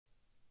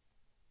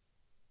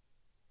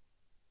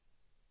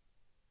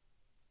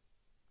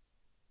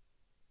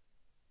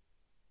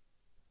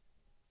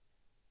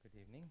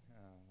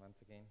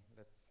again.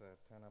 Let's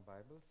turn our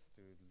Bibles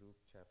to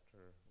Luke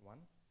chapter 1.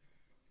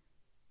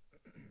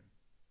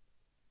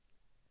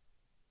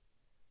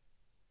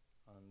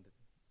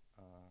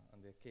 On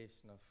the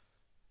occasion of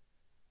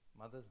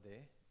Mother's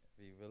Day,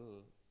 we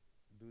will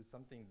do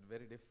something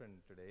very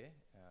different today,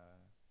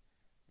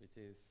 which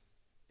is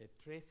a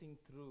tracing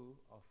through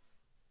of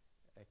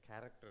a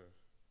character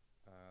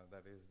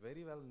that is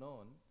very well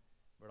known,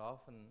 but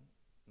often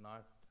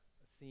not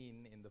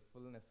seen in the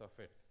fullness of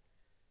it.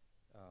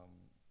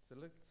 So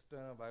let's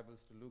turn our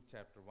Bibles to Luke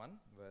chapter 1,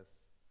 verse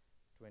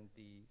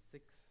 26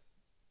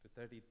 to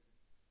 33.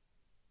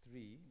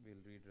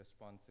 We'll read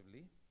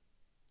responsively.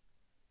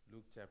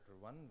 Luke chapter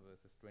 1,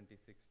 verses 26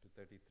 to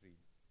 33.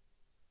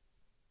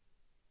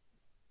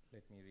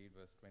 Let me read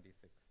verse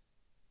 26.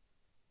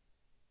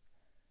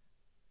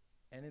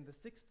 And in the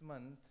 6th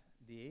month,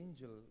 the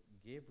angel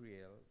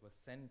Gabriel was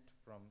sent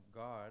from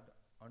God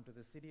unto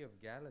the city of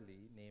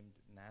Galilee named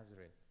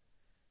Nazareth,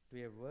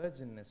 to a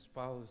virgin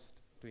espoused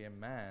to a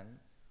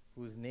man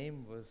whose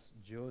name was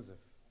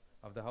Joseph,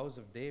 of the house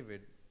of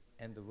David,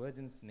 and the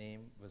virgin's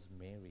name was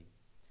Mary.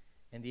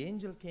 And the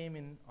angel came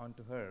in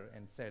unto her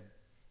and said,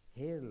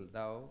 Hail,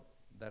 thou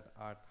that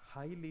art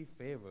highly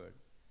favored,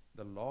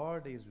 the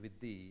Lord is with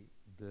thee,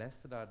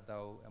 blessed art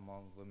thou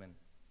among women.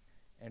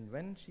 And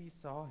when she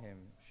saw him,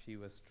 she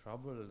was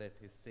troubled at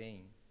his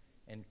saying,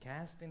 and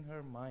cast in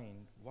her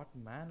mind what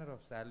manner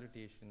of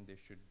salutation this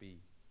should be.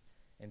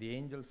 And the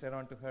angel said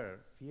unto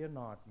her, Fear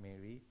not,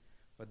 Mary,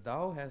 for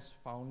thou hast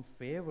found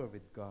favor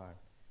with God.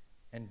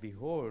 And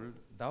behold,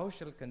 thou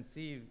shalt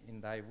conceive in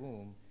thy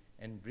womb,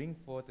 and bring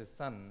forth a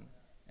son,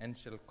 and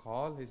shall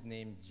call his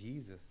name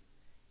Jesus.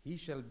 He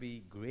shall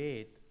be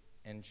great,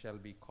 and shall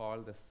be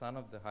called the Son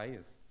of the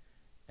Highest.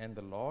 And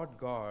the Lord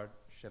God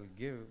shall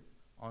give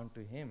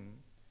unto him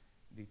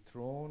the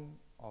throne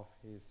of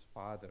his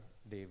father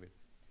David.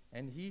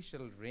 And he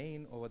shall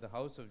reign over the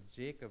house of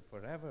Jacob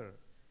forever,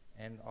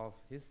 and of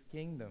his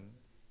kingdom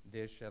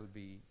there shall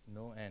be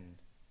no end.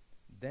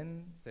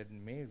 Then said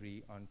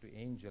Mary unto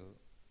angel,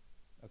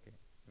 okay,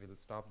 we'll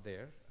stop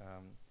there.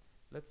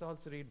 Let's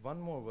also read one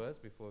more verse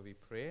before we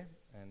pray,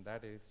 and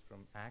that is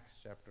from Acts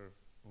chapter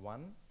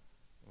 1,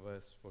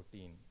 verse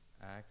 14.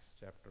 Acts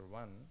chapter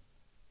 1,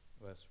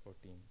 verse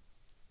 14.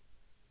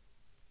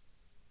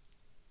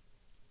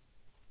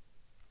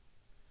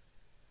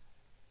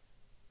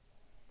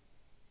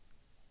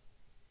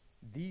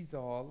 These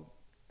all,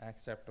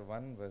 Acts chapter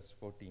 1, verse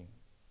 14.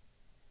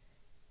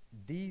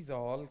 These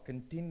all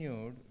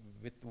continued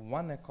with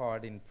one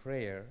accord in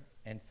prayer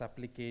and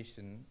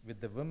supplication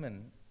with the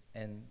women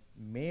and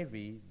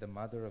Mary, the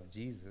mother of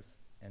Jesus,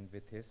 and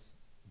with his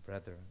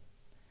brethren.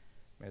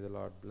 May the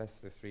Lord bless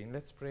this reading.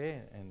 Let's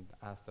pray and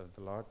ask of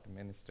the Lord to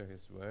minister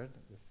his word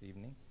this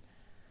evening.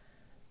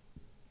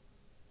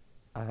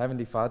 Our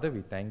Heavenly Father,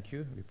 we thank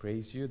you, we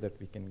praise you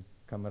that we can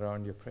come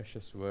around your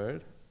precious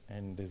word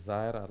and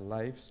desire our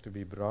lives to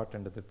be brought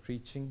under the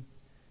preaching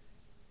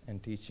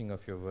and teaching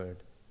of your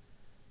word.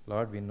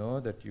 Lord, we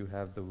know that you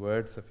have the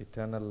words of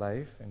eternal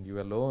life, and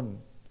you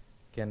alone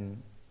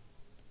can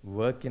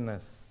work in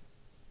us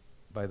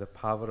by the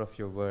power of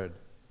your word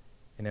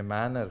in a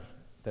manner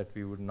that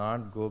we would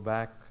not go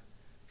back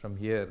from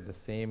here the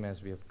same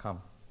as we have come.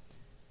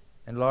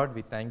 And Lord,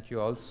 we thank you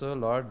also,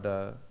 Lord,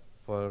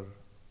 for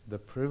the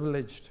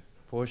privileged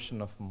portion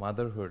of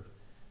motherhood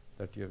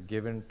that you have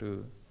given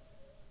to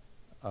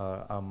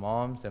our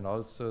moms, and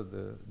also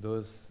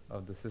those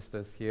of the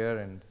sisters here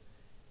and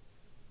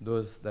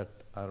those that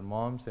are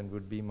moms and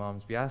would be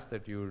moms. We ask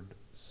that you would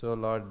so,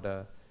 Lord,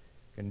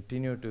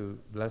 continue to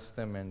bless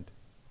them and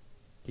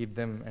keep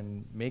them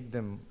and make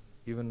them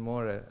even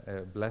more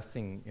a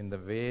blessing in the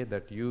way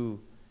that you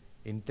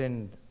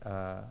intend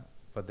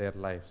for their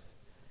lives.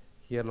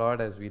 Here, Lord,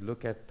 as we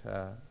look at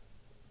the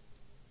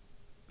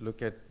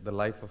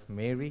life of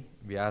Mary,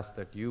 we ask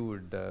that you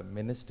would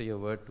minister your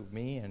word to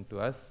me and to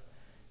us,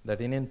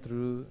 that in and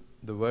through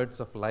the words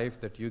of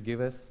life that you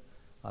give us,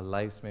 our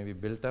lives may be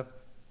built up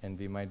and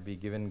we might be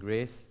given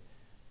grace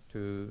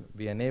to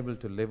be enabled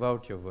to live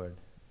out your word.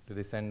 To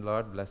this end,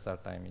 Lord, bless our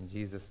time. In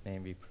Jesus'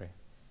 name we pray.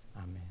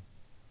 Amen.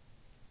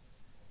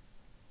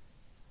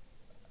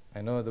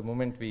 I know the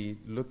moment we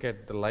look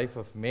at the life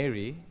of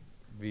Mary,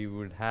 we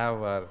would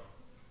have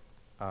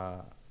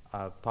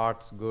our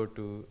thoughts go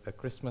to a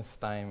Christmas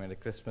time and a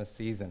Christmas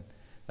season.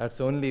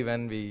 That's only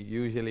when we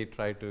usually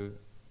try to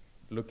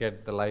look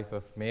at the life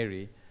of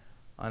Mary.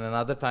 On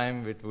another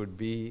time, it would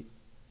be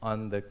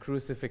on the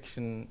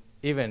crucifixion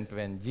event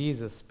when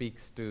Jesus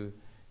speaks to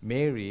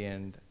Mary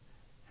and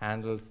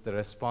handles the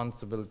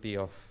responsibility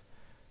of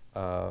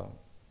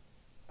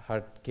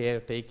her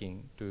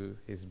caretaking to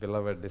his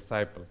beloved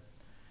disciple.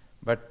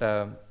 But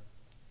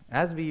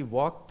as we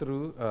walk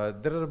through,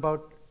 there are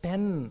about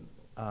 10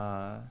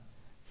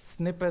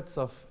 snippets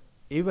of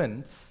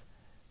events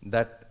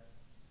that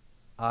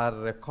are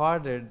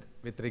recorded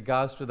with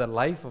regards to the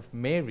life of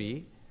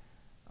Mary,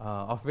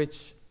 of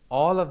which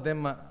all of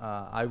them,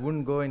 I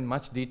wouldn't go in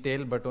much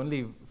detail, but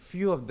only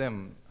few of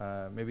them,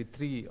 maybe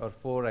 3 or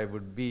 4, I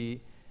would be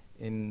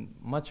in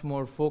much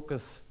more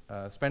focused,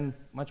 spend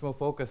much more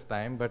focused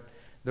time, but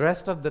the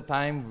rest of the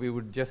time we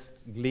would just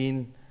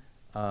glean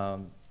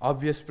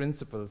obvious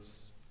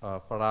principles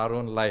for our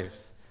own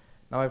lives.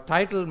 Now, I've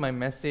titled my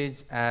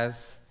message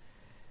as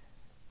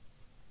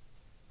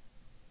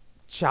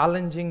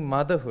Challenging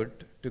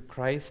Motherhood to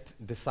Christ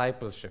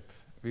Discipleship.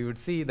 We would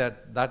see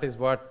that that is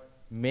what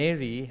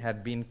Mary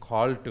had been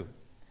called to.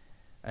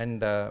 And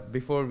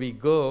before we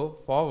go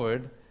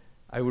forward,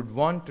 I would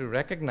want to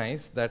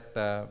recognize that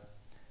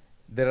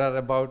there are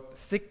about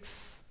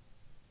 6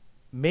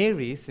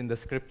 Marys in the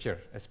scripture,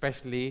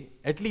 especially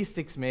at least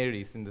 6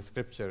 Marys in the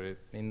scripture,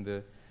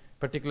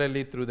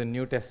 particularly through the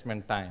New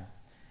Testament time.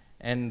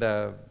 And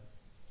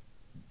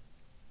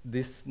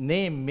this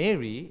name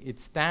Mary,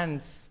 it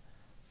stands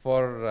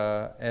for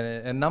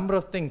a number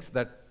of things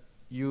that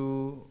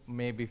you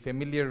may be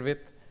familiar with.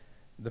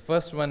 The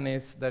first one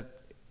is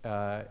that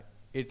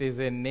it is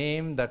a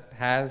name that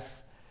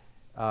has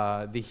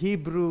the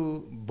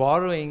Hebrew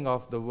borrowing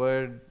of the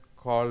word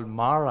called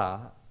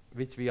Mara,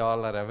 which we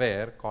all are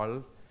aware,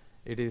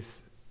 it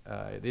is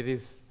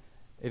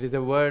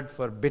a word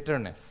for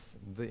bitterness.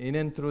 In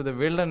and through the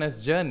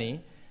wilderness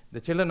journey, the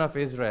children of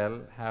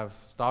Israel have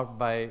stopped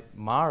by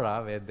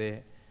Mara, where the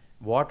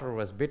water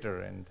was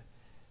bitter. And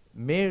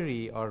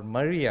Mary or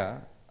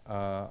Maria,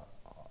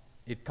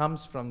 it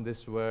comes from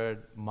this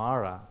word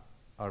Mara,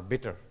 or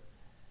bitter.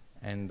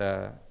 And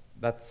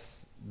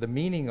that's the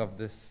meaning of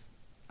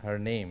her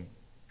name.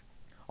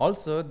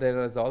 Also,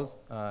 there is also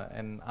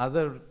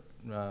another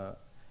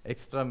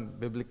extra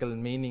biblical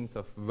meanings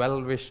of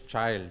well-wished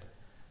child.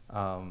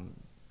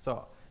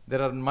 So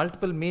there are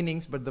multiple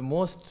meanings, but the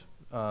most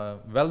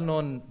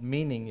well-known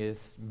meaning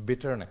is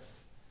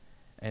bitterness.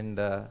 And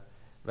the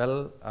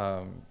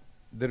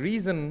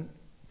reason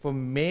for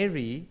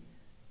Mary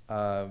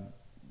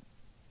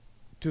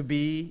to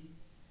be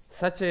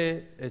such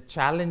a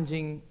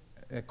challenging,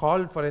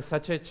 called for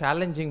such a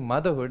challenging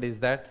motherhood is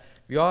that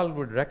we all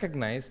would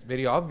recognize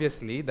very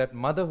obviously that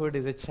motherhood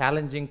is a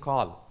challenging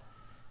call.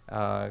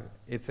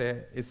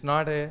 It's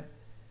not a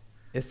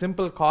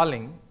simple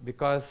calling,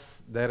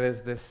 because there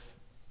is this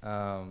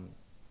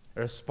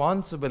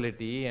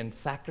responsibility and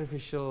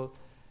sacrificial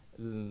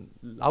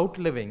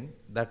outliving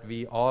that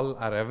we all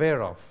are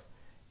aware of.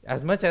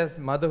 As much as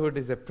motherhood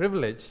is a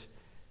privilege,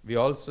 we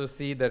also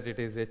see that it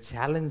is a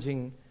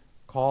challenging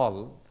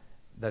call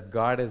that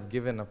God has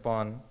given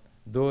upon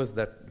those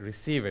that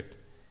receive it.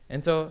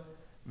 And so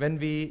when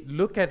we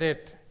look at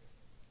it,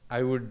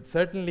 I would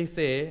certainly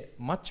say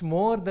much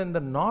more than the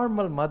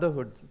normal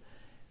motherhood,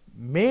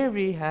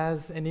 Mary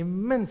has an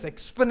immense,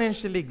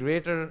 exponentially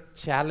greater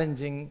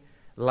challenging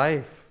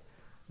life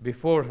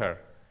before her.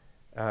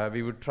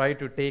 We would try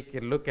to take a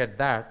look at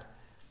that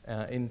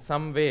in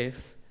some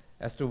ways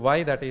as to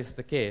why that is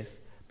the case.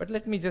 But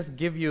let me just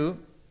give you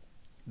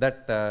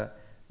that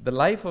the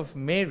life of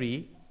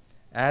Mary,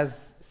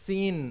 as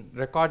seen,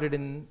 recorded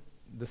in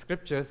the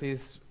scriptures,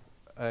 is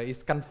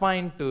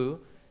confined to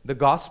the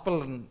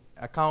gospel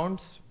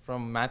accounts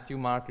from Matthew,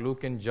 Mark,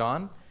 Luke, and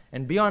John,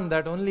 and beyond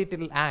that only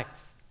till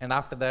Acts. And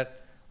after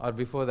that, or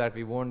before that,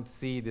 we won't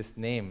see this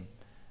name,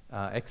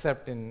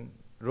 except in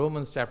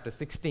Romans chapter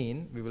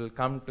 16, we will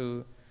come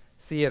to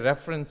see a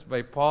reference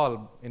by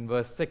Paul in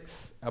verse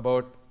 6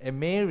 about a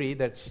Mary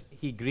that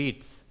he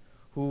greets,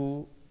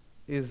 who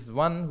is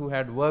one who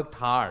had worked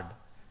hard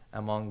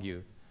among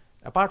you.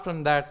 Apart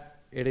from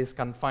that, it is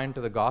confined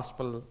to the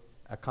gospel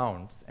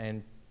accounts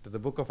and to the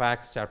book of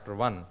Acts chapter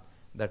 1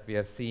 that we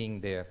are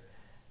seeing there,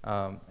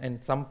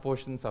 and some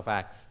portions of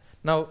Acts.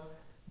 Now,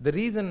 the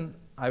reason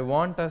I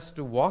want us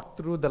to walk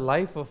through the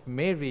life of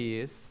Mary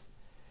is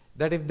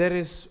that if there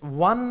is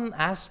one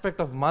aspect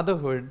of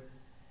motherhood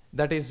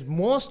that is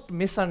most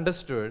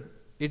misunderstood,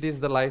 it is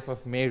the life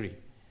of Mary.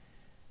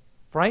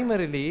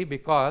 Primarily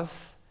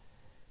because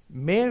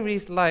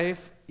Mary's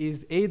life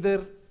is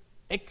either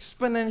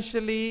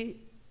exponentially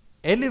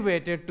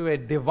elevated to a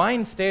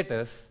divine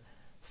status,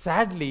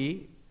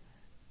 sadly,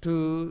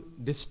 to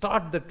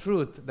distort the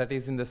truth that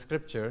is in the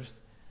scriptures,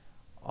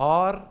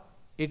 or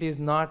it is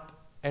not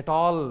at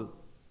all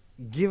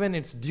given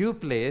its due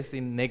place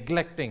in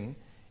neglecting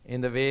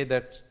in the way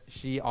that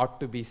she ought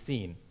to be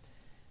seen.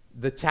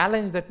 The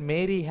challenge that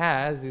Mary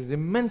has is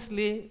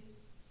immensely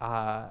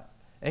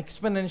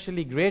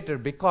exponentially greater,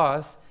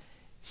 because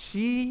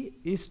she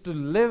is to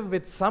live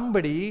with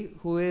somebody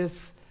who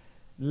is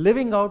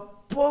living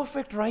out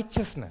perfect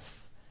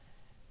righteousness.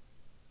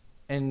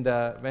 And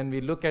when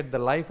we look at the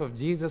life of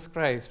Jesus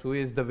Christ, who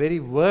is the very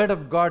Word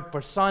of God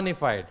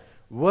personified,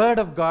 Word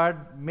of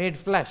God made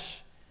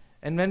flesh,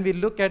 and when we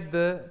look at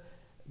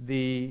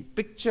the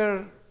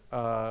picture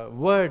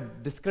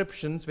word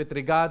descriptions with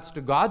regards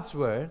to God's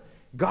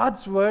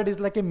Word is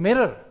like a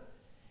mirror.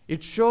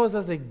 It shows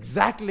us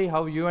exactly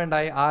how you and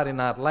I are in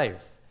our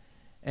lives.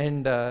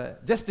 And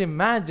just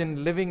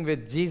imagine living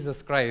with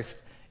Jesus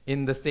Christ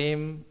in the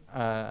same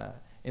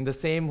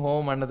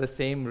home, under the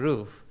same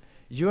roof.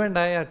 You and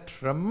I are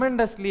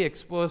tremendously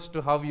exposed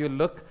to how you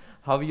look,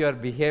 how you are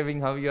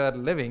behaving, how you are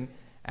living,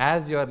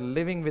 as you are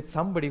living with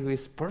somebody who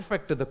is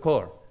perfect to the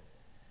core.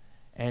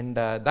 And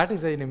that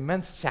is an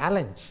immense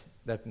challenge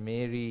that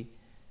Mary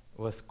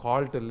was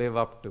called to live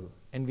up to.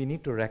 And we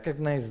need to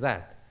recognize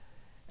that.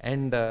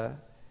 And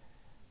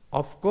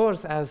of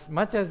course, as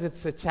much as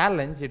it's a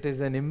challenge, it is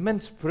an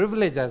immense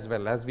privilege as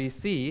well. As we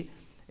see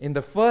in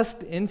the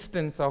first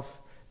instance of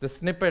the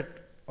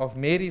snippet of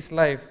Mary's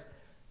life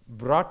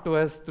brought to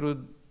us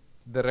through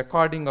the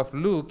recording of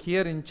Luke,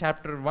 here in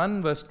chapter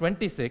 1, verse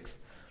 26,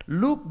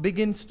 Luke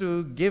begins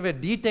to give a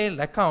detailed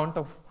account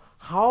of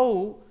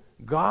how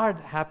God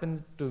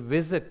happened to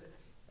visit,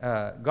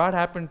 God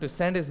happened to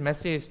send his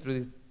message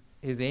through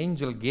his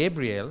angel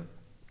Gabriel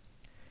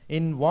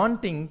in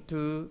wanting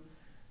to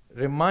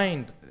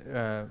remind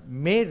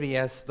Mary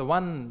as the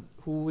one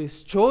who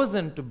is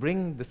chosen to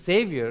bring the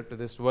Savior to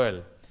this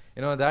world.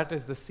 You know, that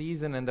is the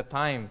season and the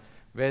time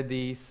where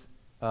these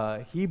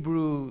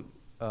Hebrew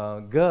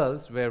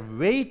girls were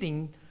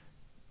waiting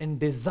and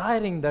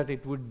desiring that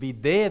it would be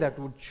they that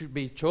should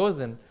be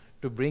chosen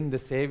to bring the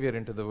Savior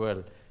into the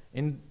world.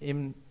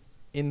 In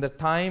the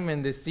time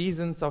and the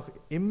seasons of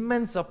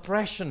immense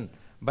oppression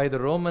by the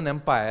Roman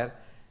Empire,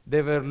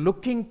 they were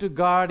looking to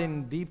God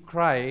in deep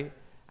cry,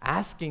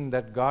 asking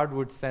that God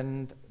would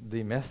send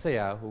the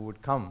Messiah who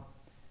would come.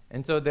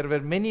 And so there were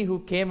many who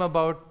came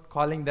about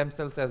calling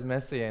themselves as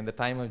Messiah in the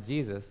time of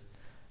Jesus,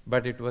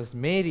 but it was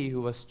Mary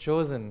who was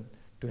chosen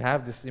to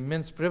have this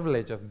immense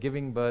privilege of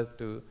giving birth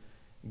to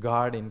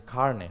God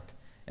incarnate.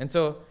 And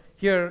so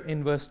here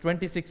in verse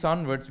 26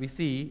 onwards, we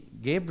see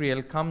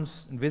Gabriel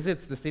comes and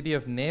visits the city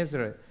of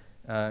Nazareth,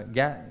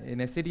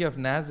 in a city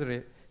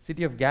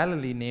of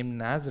Galilee named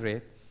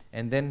Nazareth,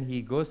 and then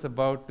he goes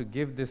about to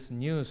give this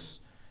news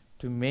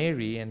to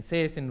Mary and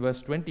says in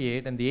verse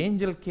 28, "And the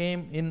angel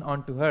came in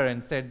unto her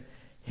and said,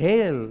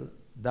 Hail,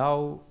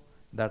 thou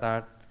that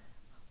art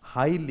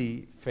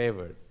highly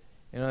favored."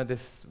 You know,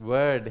 this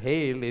word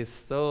hail is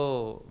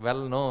so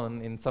well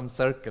known in some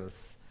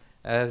circles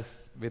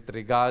as with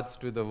regards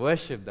to the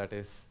worship that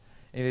it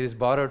is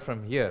borrowed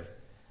from here.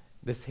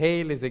 This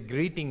hail is a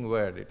greeting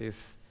word. It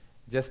is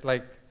just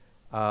like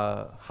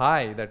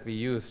hi that we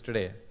use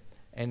today.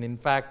 And in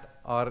fact,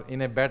 or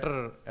in a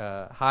better,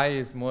 hi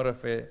is more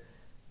of a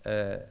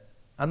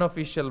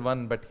unofficial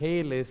one, but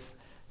hail is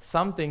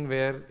something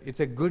where it's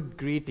a good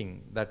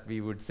greeting that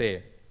we would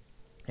say.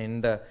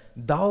 And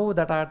thou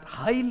that art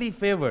highly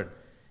favored.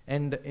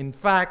 And in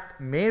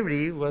fact,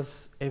 Mary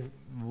was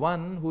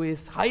one who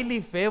is highly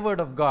favored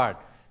of God.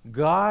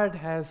 God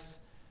has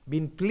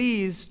been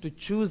pleased to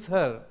choose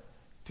her,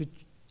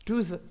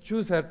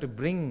 to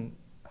bring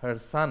her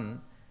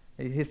son,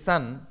 his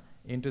son,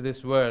 into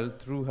this world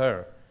through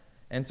her.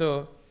 And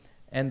so,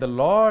 and the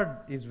Lord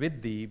is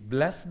with thee,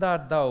 blessed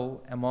art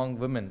thou among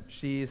women.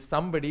 She is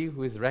somebody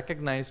who is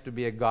recognized to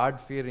be a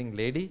God-fearing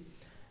lady,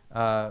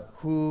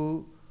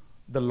 who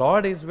the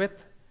Lord is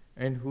with,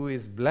 and who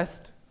is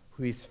blessed,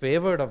 who is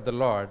favored of the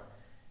Lord.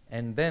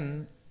 And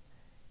then,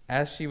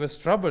 as she was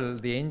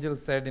troubled, the angel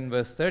said in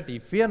verse 30,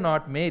 "Fear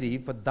not, Mary,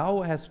 for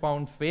thou hast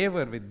found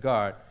favor with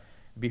God.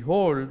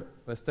 Behold,"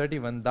 verse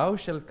 31, "thou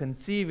shalt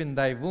conceive in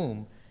thy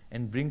womb,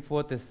 and bring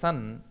forth a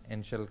son,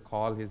 and shall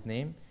call his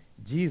name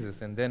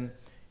Jesus." And then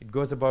it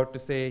goes about to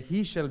say,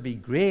 "He shall be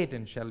great,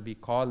 and shall be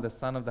called the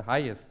Son of the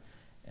Highest.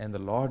 And the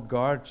Lord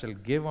God shall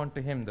give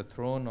unto him the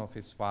throne of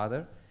his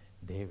father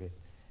David."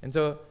 And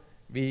so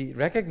we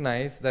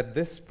recognize that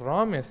this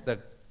promise that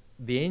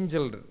the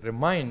angel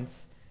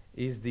reminds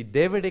is the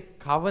Davidic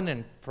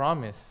covenant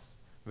promise,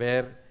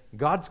 where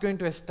God's going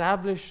to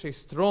establish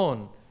his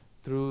throne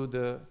through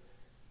the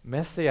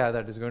Messiah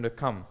that is going to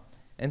come.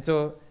 And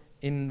so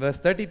in verse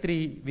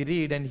 33 we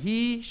read, "And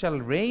he shall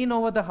reign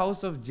over the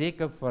house of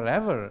Jacob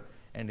forever,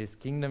 and his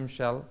kingdom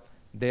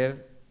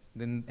there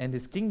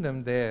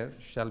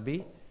shall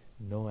be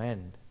no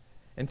end."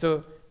 And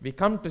so we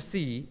come to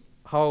see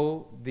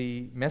how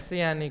the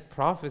messianic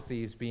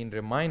prophecy is being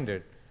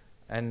reminded,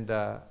 and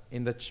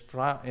in the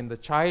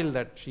child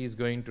that she is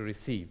going to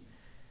receive.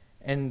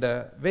 And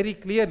very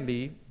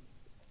clearly,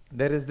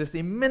 there is this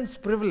immense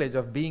privilege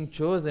of being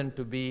chosen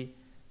to be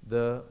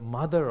the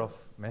mother of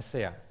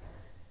Messiah.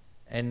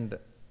 And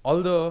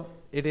although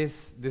it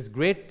is this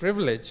great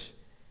privilege,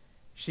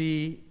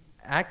 she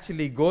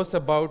actually goes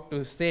about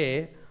to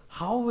say,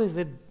 how is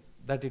it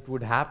that it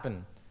would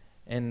happen?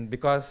 And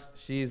because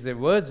she is a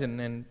virgin,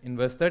 and in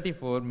verse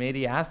 34,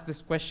 Mary asks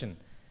this question.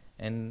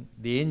 And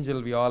the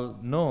angel, we all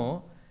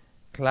know,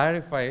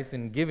 clarifies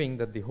in giving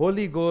that the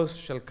Holy Ghost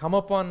shall come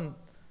upon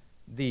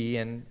thee,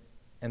 and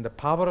the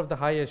power of the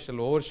highest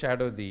shall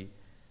overshadow thee.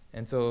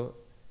 And so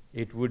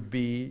it would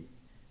be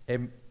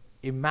an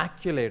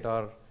immaculate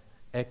or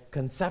a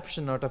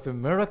conception out of a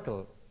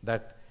miracle,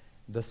 that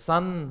the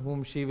son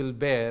whom she will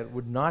bear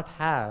would not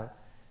have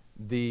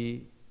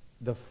the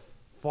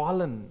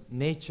fallen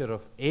nature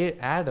of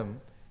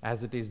Adam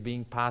as it is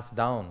being passed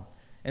down.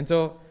 And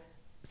so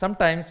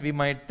sometimes we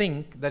might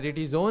think that it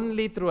is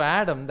only through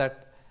Adam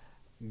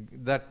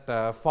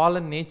that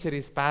fallen nature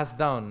is passed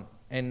down,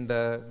 and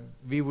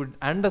we would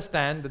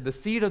understand that the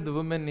seed of the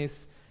woman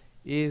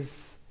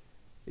is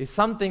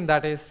something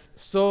that is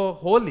so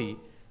holy.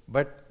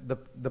 But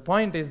the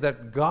point is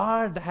that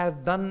God has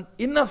done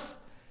enough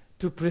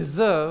to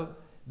preserve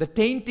the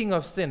tainting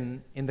of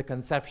sin in the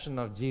conception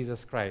of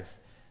Jesus Christ.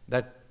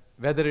 That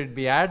whether it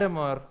be Adam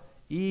or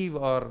Eve,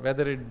 or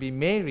whether it be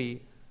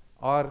Mary,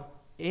 or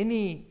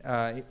any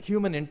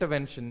human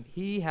intervention,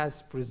 he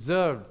has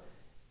preserved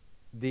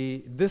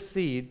this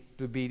seed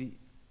to be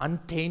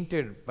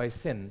untainted by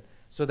sin,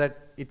 so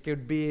that it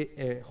could be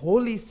a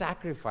holy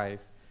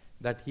sacrifice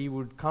that he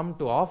would come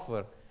to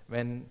offer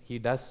when he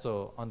does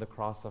so on the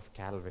cross of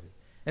Calvary.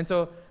 And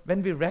so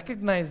when we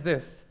recognize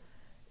this,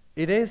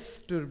 it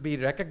is to be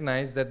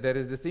recognized that there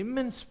is this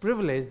immense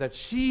privilege that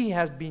she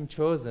has been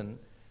chosen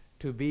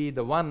to be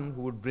the one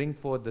who would bring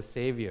forth the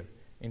Savior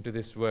into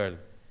this world.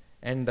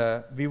 And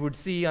we would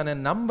see on a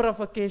number of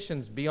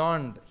occasions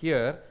beyond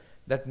here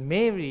that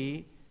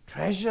Mary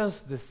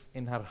treasures this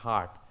in her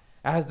heart.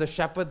 As the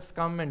shepherds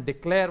come and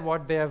declare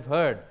what they have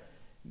heard,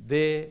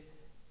 they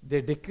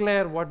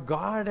declare what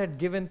God had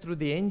given through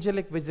the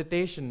angelic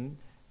visitation,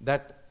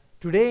 that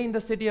today in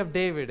the city of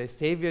David a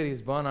Savior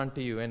is born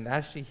unto you. And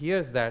as she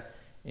hears that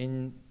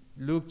in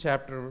Luke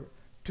chapter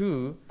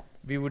 2,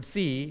 we would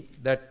see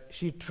that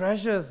she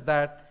treasures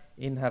that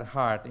in her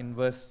heart. In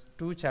verse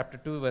 2, chapter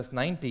 2, verse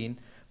 19,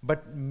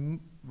 but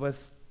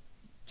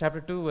chapter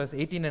 2, verse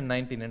 18 and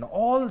 19, and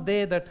all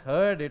they that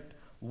heard it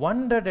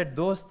wondered at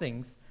those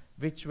things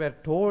which were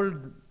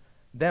told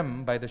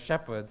them by the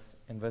shepherds.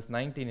 In verse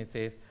 19 it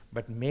says,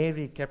 but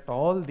Mary kept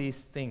all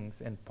these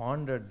things and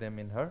pondered them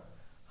in her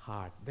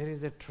heart. There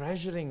is a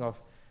treasuring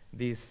of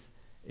this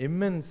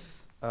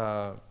immense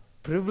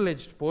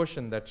privileged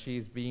portion that she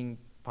is being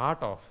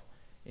part of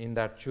in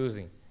that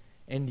choosing.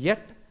 And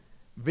yet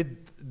with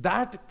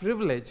that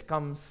privilege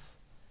comes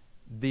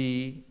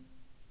the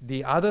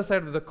other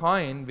side of the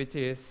coin, which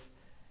is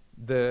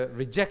the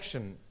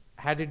rejection.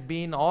 Had it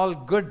been all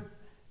good,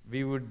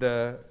 we would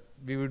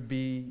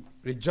be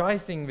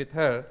rejoicing with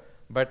her.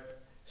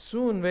 But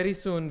soon, very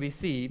soon, we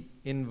see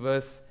in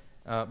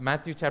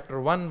Matthew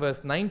chapter 1,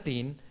 verse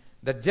 19,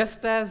 that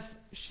just as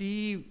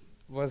she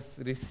was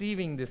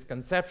receiving this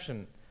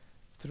conception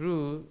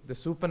through the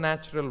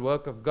supernatural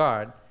work of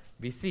God,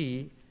 we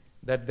see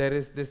that there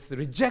is this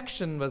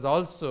rejection was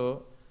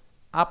also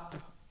up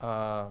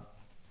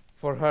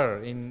for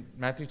her. In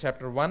Matthew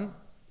chapter 1,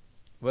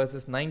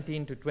 verses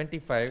 19 to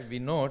 25, we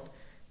note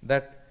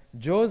that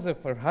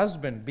Joseph, her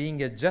husband,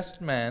 being a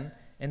just man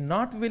and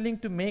not willing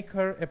to make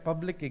her a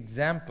public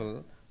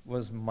example,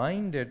 was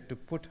minded to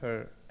put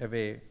her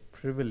away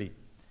privily.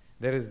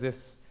 There is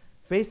this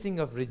facing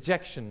of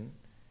rejection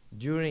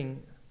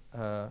during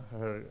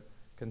her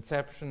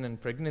conception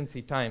and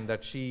pregnancy time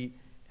that she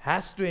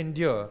has to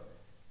endure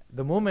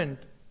the moment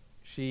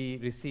she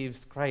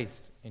receives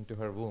Christ into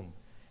her womb.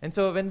 And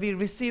so when we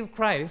receive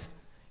Christ,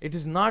 it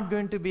is not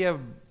going to be a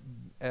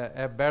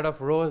bed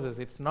of roses.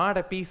 It's not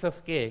a piece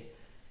of cake.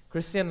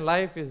 Christian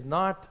life is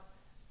not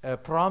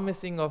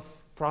promising of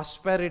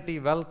prosperity,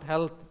 wealth,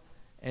 health,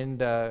 and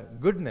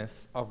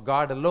goodness of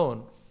God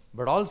alone,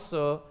 but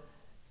also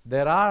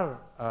there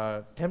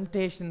are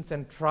temptations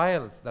and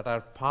trials that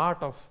are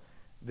part of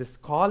this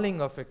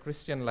calling of a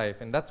Christian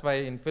life. And that's why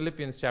in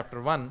Philippians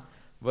chapter 1,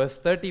 verse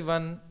 30,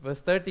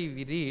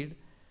 we read,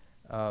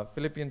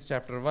 Philippians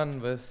chapter 1,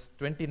 verse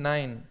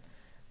 29,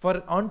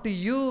 for unto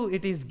you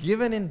it is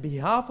given in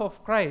behalf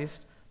of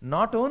Christ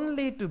not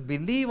only to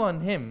believe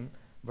on him,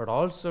 but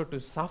also to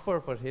suffer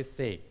for his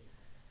sake.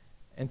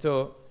 And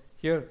so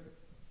here,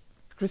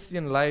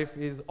 Christian life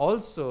is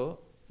also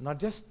not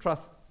just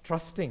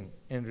trusting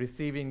in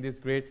receiving this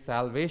great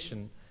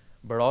salvation,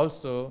 but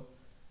also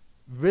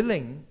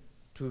willing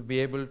to be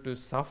able to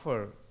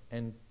suffer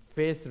and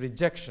face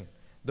rejection.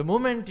 The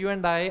moment you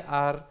and I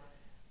are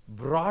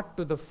brought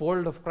to the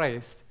fold of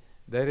Christ,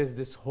 there is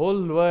this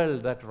whole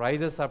world that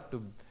rises up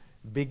to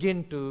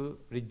begin to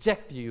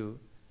reject you,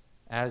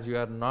 as you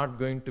are not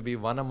going to be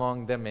one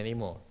among them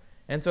anymore.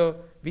 And so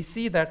we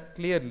see that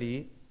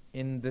clearly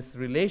in this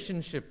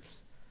relationships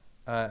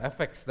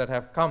effects that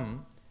have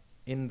come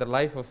in the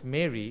life of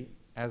Mary.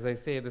 As I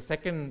say, the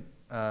second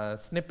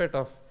snippet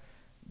of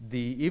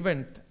the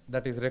event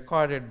that is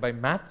recorded by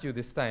Matthew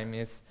this time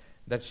is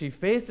that she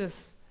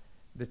faces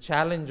the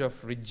challenge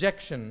of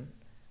rejection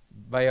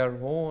by her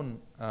own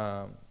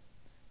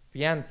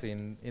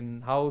fiancé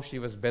in how she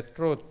was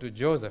betrothed to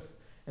Joseph.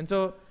 And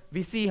so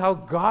we see how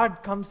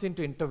God comes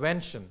into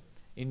intervention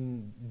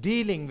in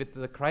dealing with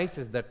the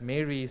crisis that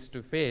Mary is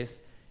to face,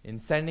 in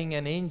sending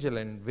an angel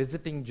and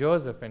visiting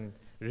Joseph and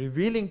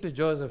revealing to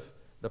Joseph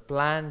the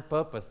planned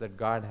purpose that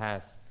God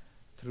has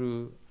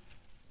through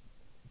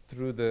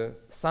the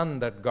son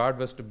that God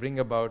was to bring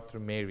about through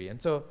Mary. And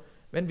so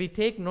when we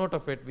take note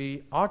of it,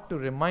 we ought to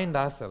remind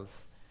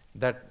ourselves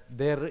that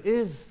there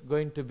is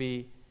going to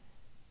be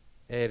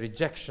a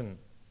rejection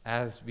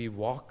as we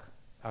walk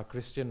our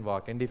Christian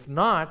walk. And if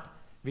not,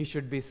 we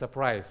should be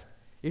surprised.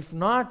 If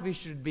not, we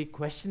should be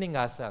questioning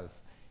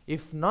ourselves.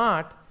 If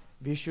not,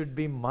 we should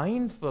be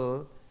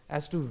mindful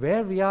as to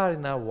where we are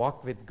in our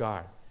walk with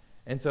God.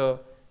 And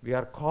so we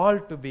are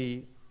called to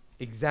be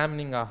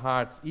examining our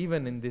hearts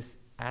even in this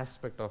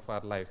aspect of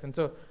our lives. And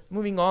so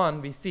moving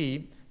on, we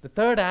see the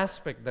third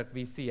aspect that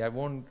we see. I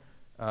won't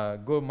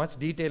go much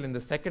detail in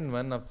the second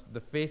one of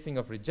the facing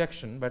of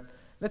rejection, but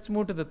let's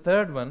move to the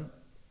third one,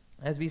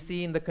 as we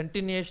see in the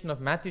continuation of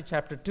Matthew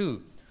chapter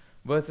 2,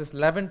 verses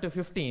 11 to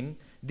 15,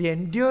 the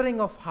enduring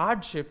of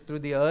hardship through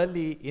the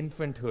early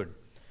infanthood.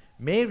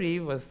 Mary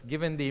was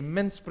given the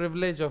immense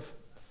privilege of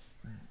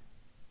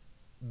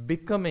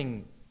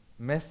becoming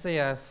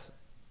Messiah's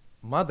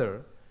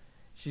mother.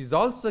 She's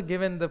also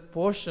given the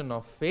portion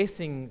of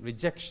facing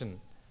rejection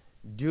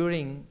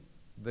during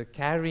the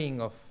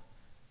carrying of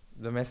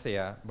the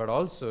Messiah, but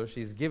also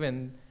she's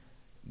given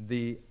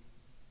the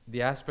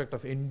aspect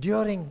of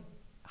enduring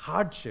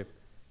hardship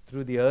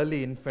through the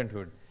early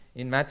infanthood.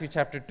 In Matthew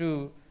chapter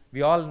 2,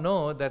 we all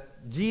know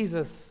that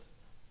Jesus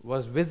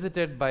was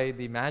visited by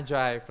the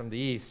Magi from the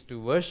east to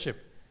worship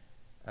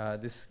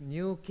this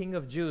new King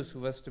of Jews who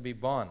was to be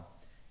born.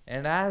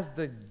 And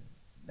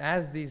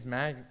as these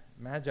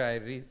Magi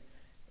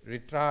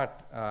retreat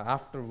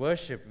after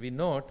worship, we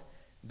note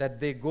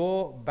that they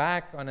go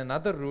back on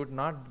another route,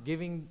 not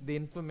giving the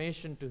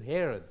information to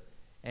Herod.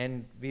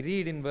 And we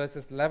read in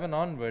verses 11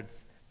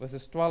 onwards,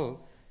 verses 12,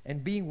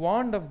 and being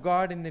warned of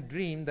God in the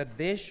dream that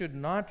they should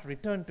not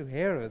return to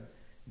Herod,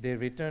 they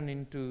returned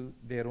into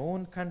their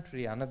own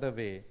country another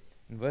way.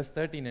 In verse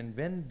 13, and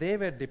when they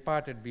were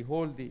departed,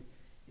 behold, the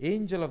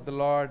angel of the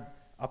Lord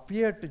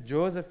appeared to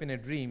Joseph in a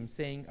dream,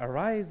 saying,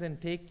 arise and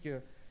take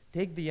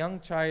the young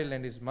child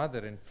and his mother,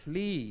 and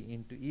flee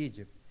into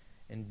Egypt,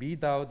 and be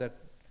thou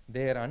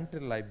there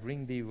until I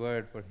bring thee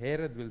word, for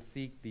Herod will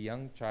seek the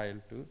young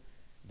child to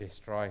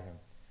destroy him.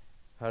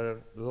 Her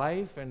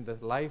life and the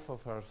life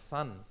of her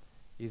son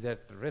is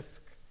at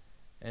risk,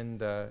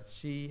 and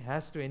she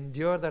has to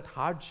endure that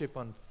hardship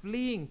on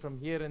fleeing from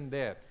here and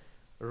there,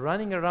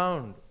 running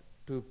around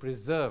to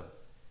preserve.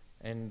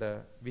 And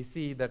we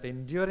see that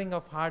enduring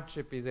of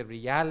hardship is a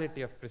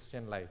reality of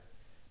Christian life,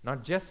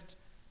 not just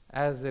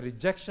as a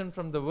rejection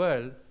from the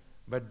world,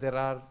 but there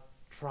are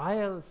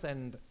trials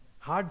and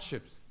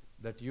hardships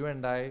that you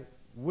and I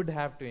would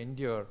have to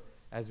endure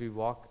as we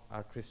walk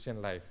our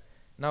Christian life.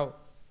 Now,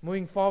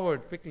 moving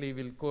forward quickly,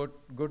 we'll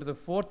go to the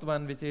fourth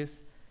one, which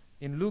is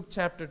in Luke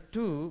chapter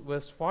 2,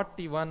 verse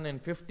 41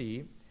 and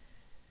 50.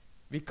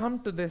 We come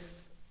to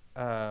this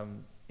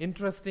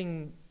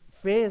interesting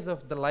phase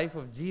of the life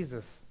of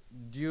Jesus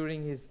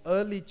during his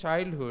early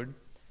childhood.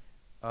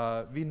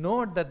 We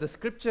note that the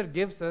scripture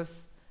gives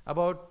us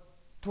about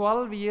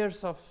 12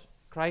 years of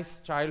Christ's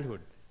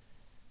childhood.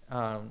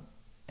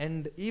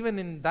 And even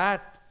in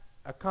that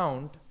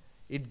account,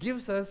 it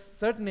gives us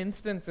certain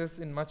instances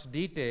in much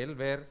detail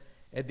where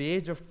at the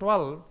age of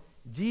 12,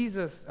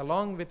 Jesus,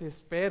 along with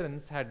his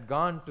parents, had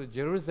gone to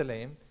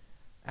Jerusalem,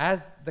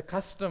 as the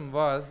custom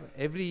was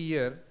every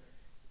year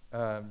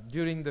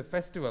during the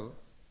festival.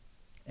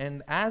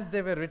 And as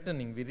they were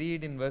returning, we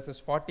read in verses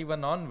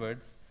 41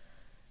 onwards,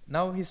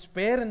 now his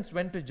parents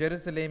went to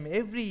Jerusalem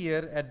every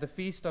year at the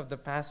feast of the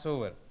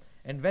Passover.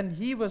 And when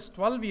he was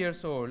 12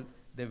 years old,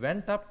 they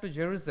went up to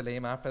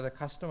Jerusalem after the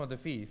custom of the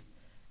feast.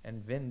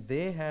 And when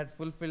they had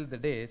fulfilled the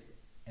days,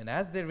 and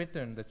as they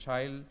returned, the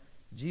child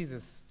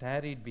Jesus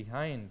tarried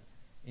behind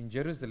in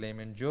Jerusalem,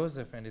 and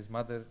Joseph and his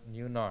mother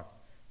knew not.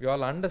 We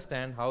all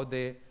understand how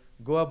they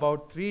go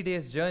about 3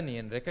 days' journey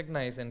and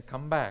recognize and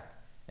come back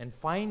and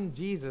find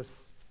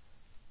Jesus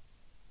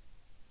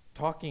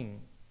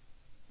talking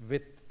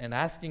with and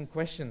asking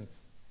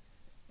questions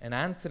and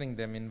answering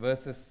them. In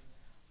verses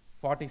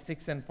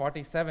 46 and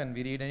 47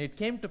 we read, and it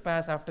came to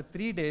pass after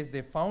 3 days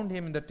they found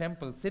him in the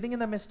temple, sitting in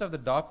the midst of the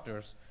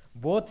doctors,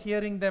 both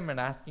hearing them and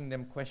asking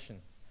them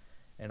questions.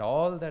 And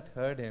all that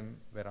heard him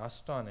were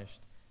astonished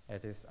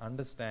at his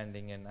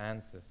understanding and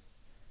answers.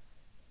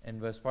 And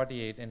verse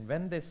 48, and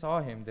when they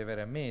saw him, they were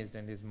amazed.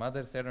 And his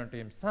mother said unto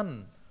him,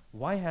 Son,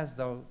 why hast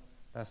thou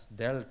thus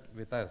dealt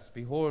with us?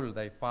 Behold,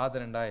 thy father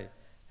and I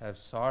have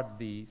sought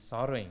thee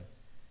sorrowing.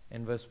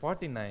 In verse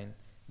 49,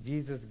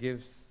 Jesus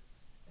gives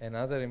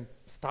another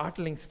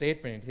startling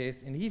statement. He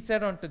says, and he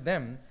said unto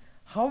them,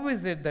 how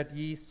is it that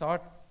ye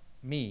sought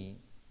me?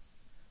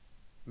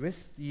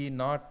 Wist ye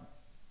not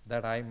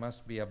that I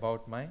must be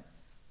about my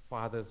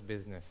Father's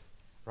business?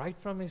 Right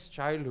from his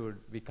childhood,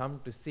 we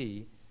come to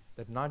see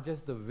that not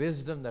just the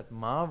wisdom that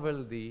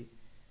marveled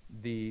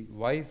the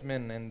wise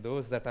men and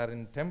those that are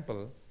in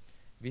temple,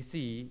 we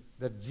see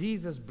that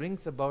Jesus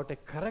brings about a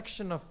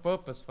correction of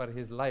purpose for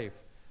his life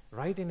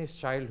right in his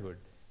childhood,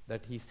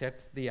 that he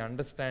sets the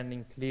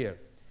understanding clear.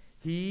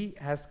 He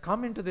has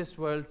come into this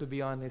world to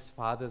be on his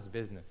Father's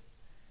business.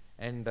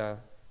 And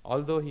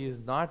although he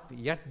is not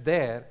yet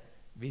there,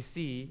 we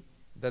see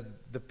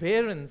that the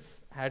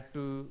parents had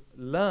to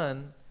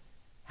learn,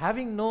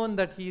 having known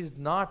that he is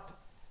not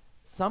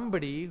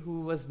somebody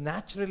who was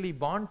naturally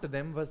born to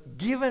them, was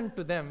given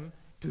to them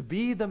to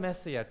be the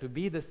Messiah, to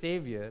be the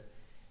Savior.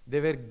 They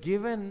were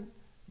given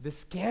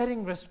this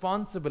caring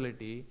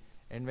responsibility,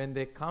 and when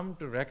they come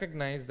to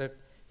recognize that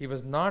he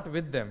was not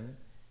with them,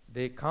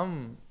 they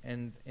come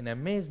and in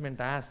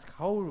amazement ask,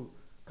 how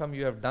come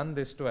you have done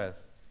this to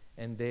us?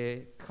 And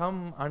they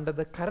come under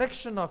the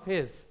correction of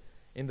his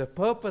in the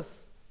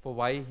purpose for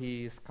why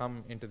he is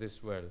come into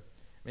this world.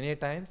 Many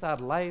times our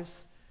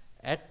lives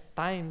at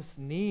times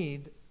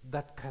need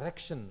that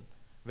correction,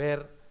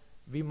 where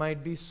we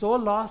might be so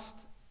lost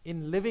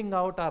in living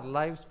out our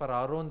lives for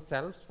our own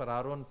selves, for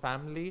our own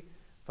family,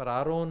 for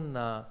our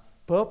own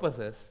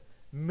purposes,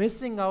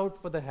 missing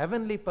out for the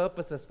heavenly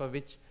purposes for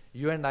which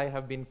you and I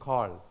have been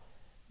called.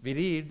 We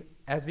read,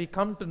 as we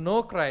come to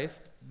know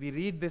Christ, we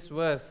read this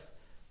verse,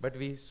 but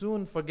we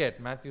soon forget.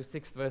 Matthew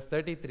 6 verse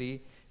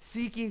 33,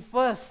 seek ye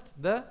first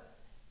the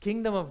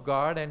kingdom of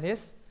God and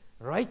his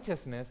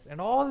righteousness,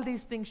 and all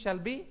these things shall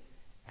be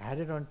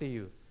added unto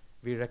you.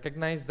 We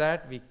recognize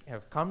that we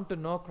have come to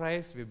know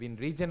Christ, we've been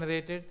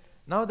regenerated.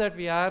 Now that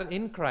we are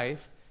in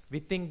Christ, we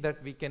think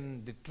that we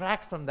can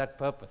detract from that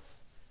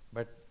purpose.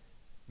 But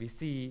we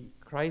see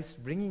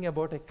Christ bringing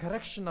about a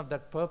correction of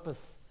that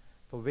purpose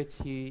for which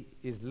he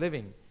is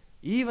living.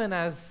 Even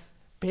as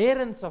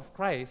parents of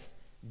Christ,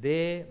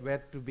 they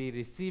were to be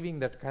receiving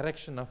that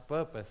correction of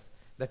purpose,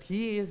 that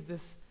he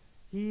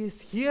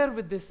is here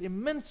with this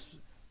immense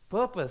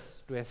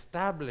purpose to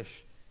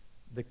establish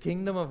the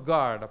kingdom of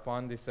God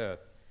upon this earth,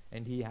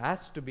 and he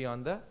has to be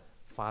on the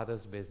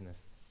Father's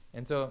business.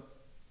 And so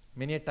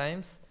many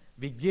times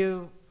we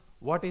give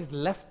what is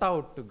left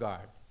out to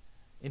God.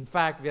 In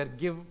fact, we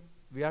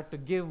are to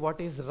give what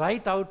is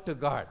right out to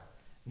God.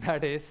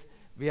 That is,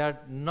 we are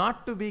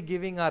not to be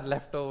giving our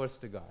leftovers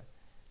to God.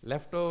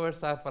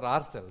 Leftovers are for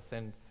ourselves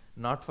and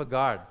not for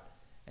God.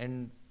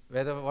 And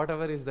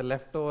whatever is the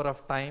leftover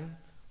of time,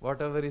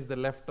 whatever is the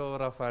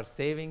leftover of our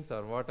savings,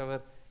 or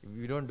whatever,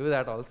 we don't do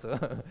that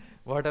also,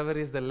 whatever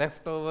is the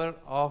leftover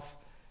of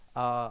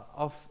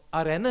our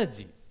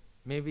energy,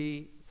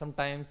 maybe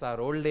sometimes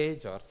our old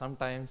age, or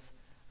sometimes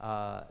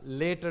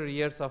later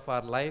years of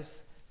our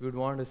lives, we would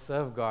want to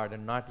serve God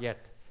and not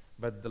yet.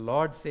 But the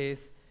Lord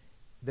says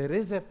there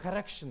is a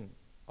correction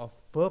of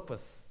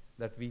purpose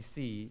that we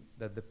see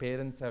that the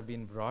parents have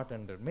been brought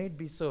under. May it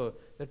be so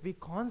that we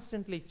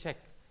constantly check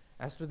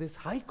as to this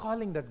high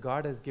calling that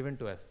God has given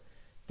to us.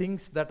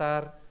 Things that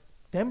are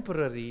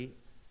temporary,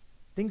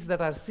 things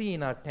that are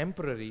seen are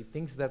temporary,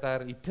 things that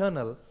are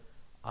eternal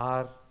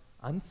are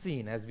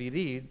unseen. As we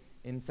read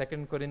in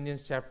 2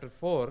 Corinthians chapter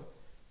 4,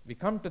 we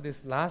come to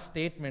this last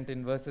statement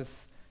in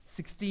verses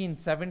 16,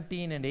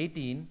 17, and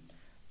 18.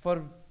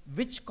 For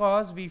which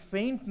cause we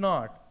faint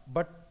not,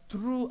 but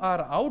through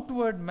our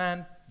outward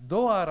man,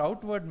 though our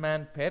outward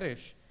man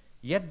perish,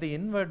 yet the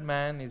inward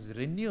man is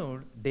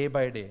renewed day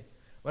by day.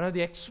 One of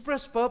the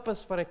express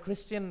purpose for a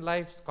Christian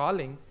life's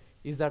calling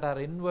is that our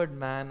inward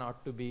man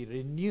ought to be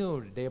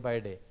renewed day by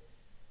day.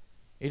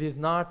 It is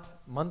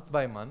not month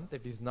by month,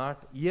 it is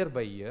not year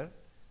by year,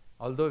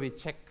 although we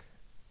check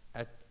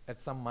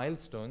at some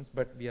milestones,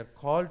 but we are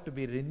called to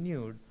be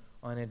renewed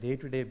on a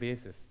day-to-day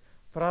basis.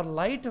 For our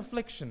light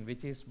affliction,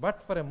 which is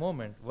but for a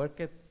moment,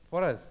 worketh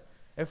for us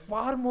a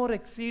far more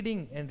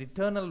exceeding and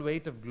eternal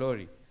weight of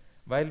glory,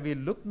 while we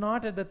look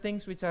not at the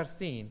things which are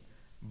seen,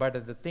 but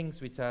at the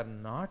things which are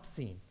not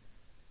seen.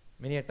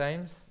 Many a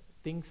times,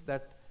 things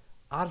that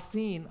are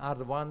seen are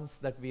the ones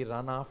that we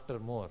run after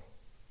more.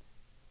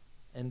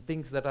 And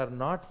things that are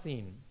not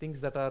seen, things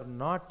that are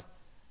not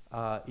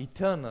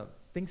eternal,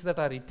 things that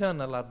are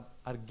eternal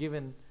are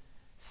given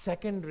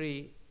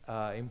secondary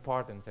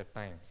importance at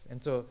times.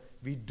 And so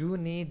we do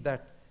need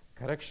that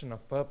correction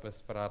of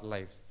purpose for our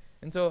lives.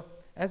 And so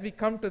as we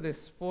come to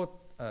this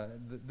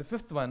the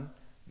fifth one,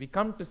 we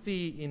come to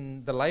see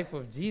in the life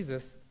of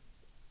Jesus,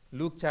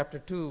 Luke chapter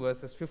 2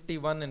 verses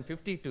 51 and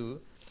 52,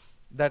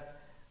 that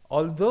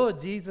although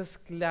Jesus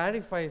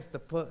clarifies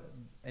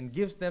and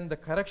gives them the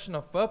correction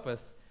of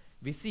purpose,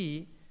 we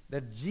see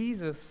that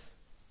Jesus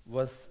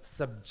was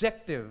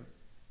subjective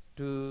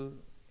to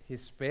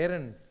his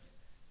parents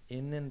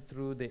in and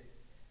through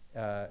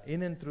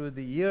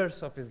the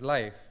years of his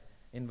life.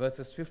 In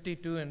verses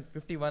 51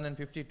 and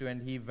 52,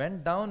 and he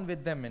went down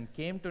with them and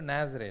came to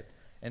Nazareth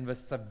and was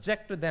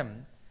subject to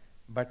them,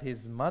 but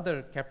his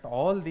mother kept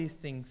all these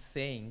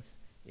sayings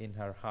in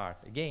her heart.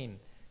 Again,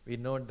 we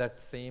note that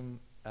same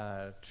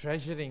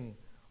treasuring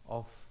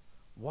of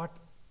what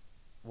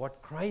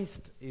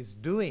Christ is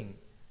doing,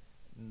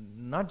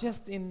 not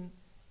just in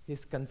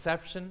his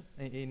conception,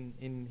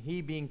 in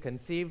he being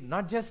conceived,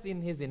 not just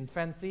in his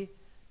infancy,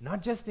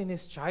 not just in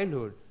his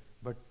childhood,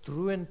 but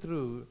through and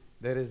through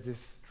there is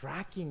this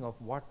tracking of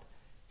what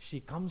she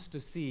comes to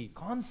see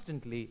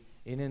constantly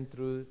in and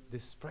through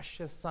this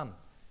precious son,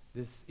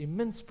 this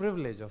immense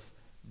privilege of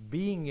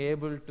being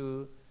able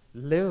to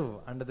live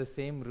under the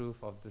same roof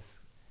of this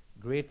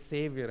great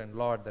Savior and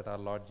Lord that our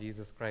Lord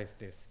Jesus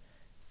Christ is.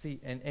 See,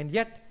 and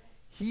yet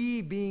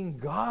he being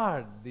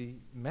God, the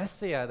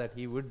Messiah that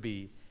he would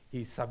be,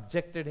 he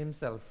subjected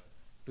himself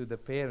to the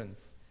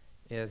parents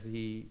as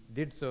he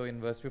did so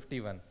in verse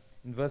 51.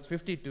 In verse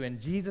 52, and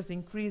Jesus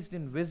increased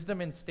in wisdom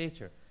and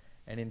stature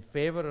and in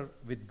favor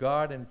with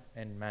God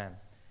and man.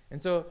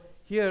 And so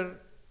here,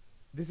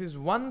 this is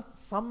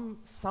some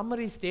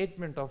summary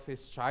statement of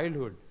his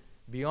childhood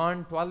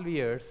beyond 12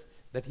 years,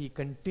 that he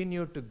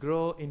continued to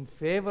grow in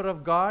favor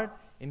of God,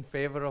 in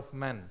favor of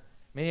men.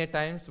 Many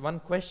times,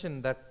 one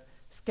question that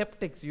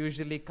skeptics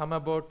usually come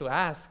about to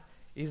ask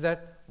is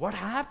that what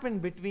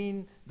happened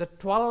between the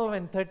 12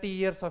 and 30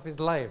 years of his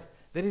life?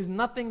 There is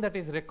nothing that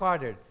is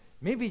recorded.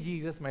 Maybe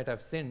Jesus might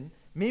have sinned.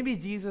 Maybe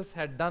Jesus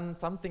had done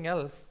something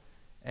else,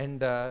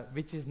 and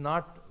which is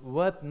not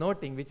worth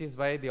noting, which is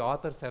why the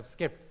authors have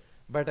skipped.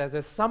 But as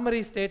a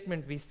summary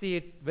statement, we see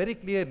it very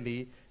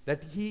clearly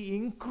that he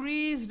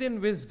increased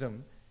in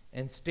wisdom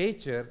and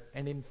stature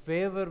and in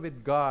favor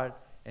with God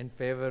and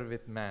favor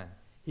with man.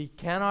 He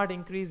cannot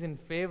increase in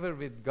favor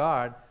with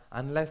God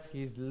unless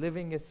he is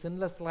living a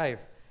sinless life,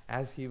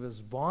 as he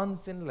was born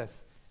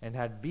sinless and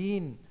had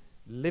been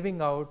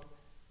living out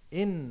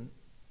in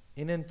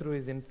and through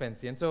his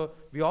infancy. And so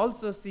we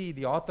also see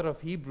the author of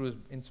Hebrews,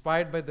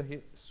 inspired by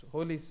the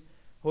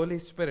Holy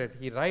Spirit,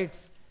 he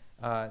writes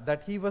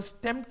that he was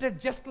tempted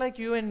just like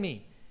you and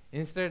me.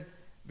 Instead,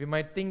 we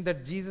might think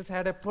that Jesus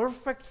had a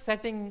perfect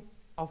setting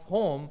of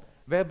home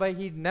whereby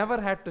he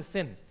never had to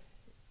sin.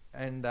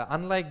 And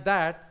unlike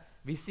that,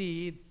 we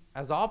see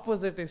as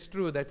opposite is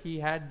true, that he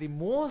had the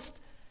most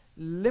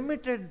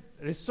limited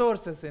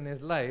resources in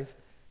his life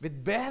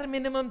with bare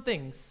minimum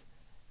things,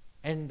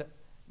 and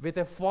with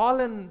a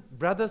fallen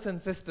brothers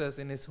and sisters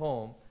in his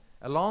home,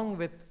 along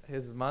with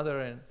his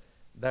mother, and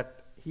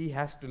that he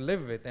has to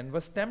live with, and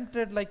was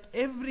tempted like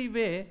every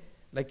way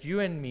like you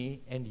and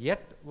me, and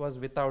yet was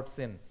without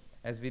sin.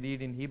 As we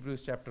read in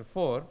Hebrews chapter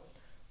 4,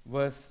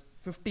 verse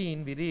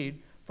 15, we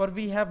read, "For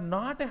we have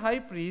not a high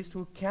priest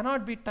who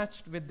cannot be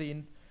touched with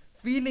the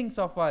feelings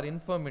of our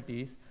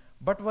infirmities,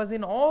 but was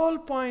in all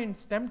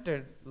points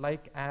tempted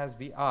like as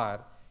we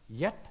are,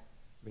 yet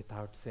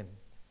without sin."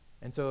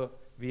 And so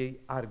we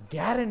are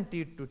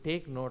guaranteed to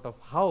take note of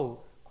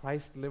how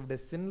Christ lived a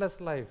sinless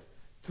life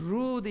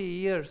through the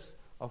years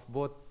of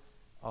both,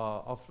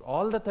 of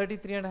all the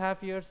 33 and a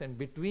half years, and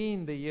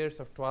between the years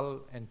of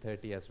 12 and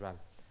 30 as well.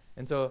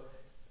 And so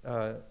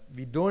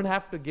we don't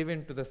have to give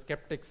in to the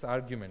skeptic's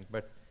argument,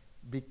 but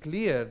be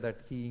clear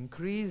that he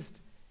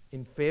increased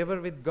in favor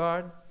with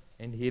God,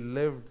 and he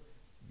lived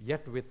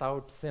yet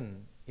without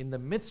sin in the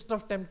midst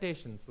of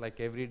temptations like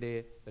every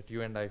day that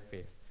you and I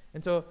face.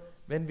 And so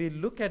when we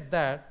look at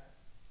that,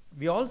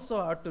 we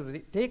also have to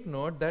take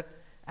note that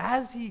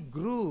as he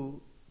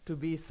grew to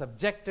be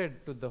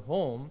subjected to the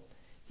home,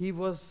 he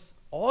was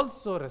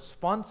also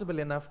responsible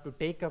enough to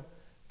take up,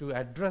 to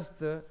address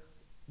the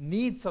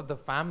needs of the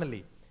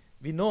family.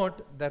 We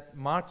note that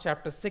Mark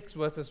chapter 6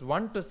 verses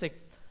 1 to 6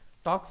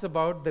 talks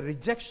about the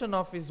rejection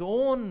of his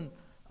own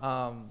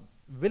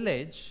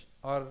village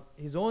or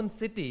his own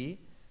city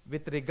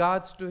with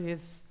regards to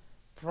his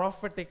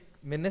prophetic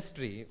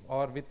ministry,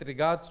 or with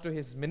regards to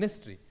his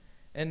ministry.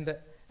 And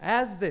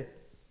as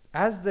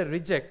they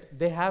reject,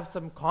 they have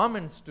some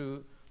comments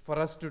for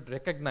us to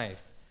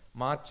recognize.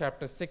 Mark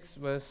chapter 6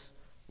 verse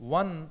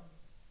 1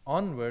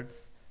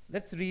 onwards.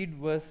 Let's read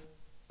verse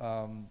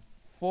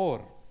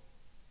 4.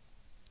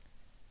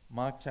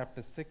 Mark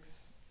chapter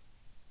 6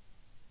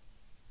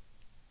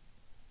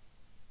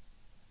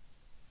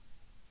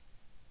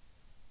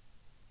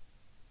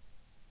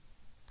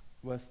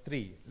 verse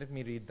 3. Let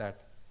me read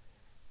that.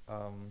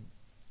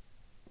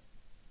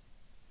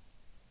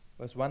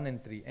 Verse 1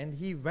 and 3. "And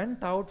he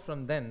went out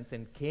from thence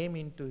and came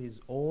into his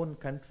own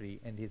country,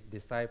 and his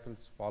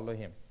disciples follow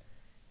him."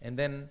 And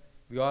then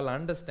we all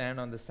understand,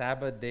 on the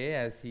Sabbath day,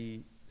 as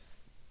he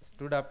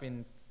stood up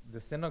in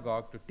the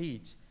synagogue to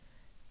teach,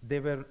 they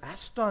were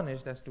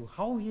astonished as to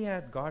how he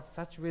had got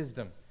such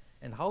wisdom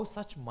and how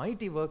such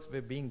mighty works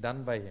were being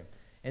done by him.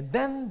 And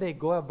then they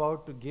go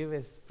about to give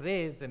a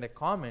phrase and a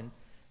comment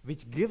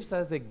which gives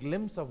us a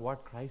glimpse of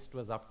what Christ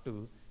was up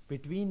to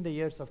between the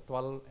years of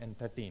 12 and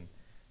 13.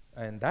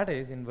 And that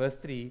is in verse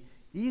 3,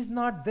 "Is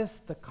not this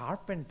the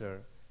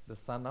carpenter, the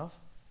son of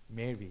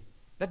Mary?"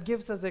 That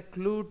gives us a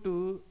clue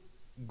to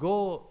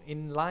go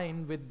in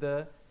line with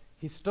the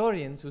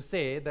historians who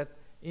say that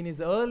in his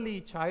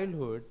early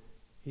childhood,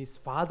 his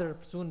father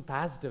soon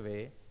passed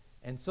away,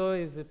 and so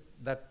is it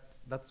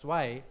that's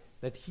why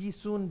that he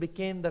soon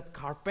became that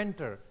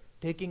carpenter,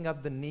 taking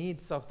up the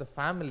needs of the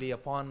family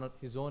upon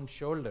his own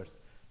shoulders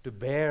to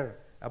bear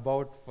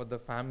about for the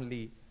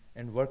family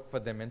and work for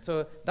them. And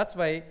so that's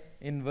why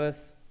in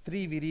verse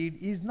 3 we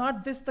read, "Is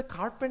not this the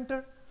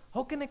carpenter?"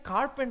 How can a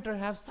carpenter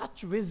have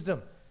such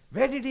wisdom?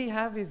 Where did he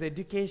have his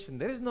education?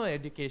 There is no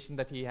education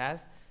that he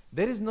has.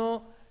 There is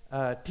no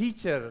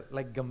teacher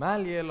like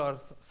Gamaliel or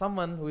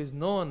someone who is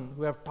known,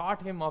 who have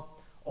taught him of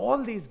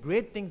all these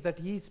great things that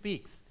he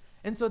speaks.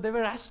 And so they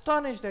were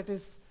astonished at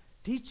his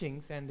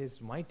teachings and his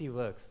mighty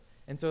works.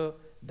 And so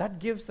that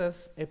gives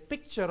us a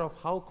picture of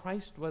how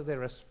Christ was a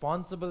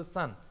responsible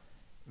son.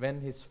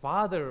 When his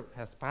father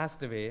has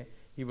passed away,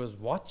 he was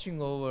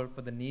watching over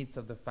for the needs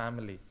of the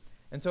family.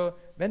 And so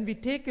when we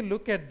take a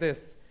look at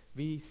this,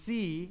 we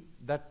see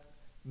that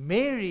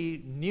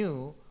Mary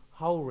knew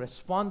how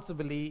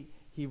responsibly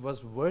he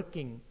was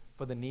working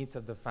for the needs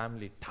of the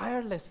family,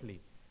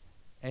 tirelessly.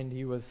 And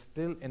he was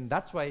still, and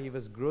that's why he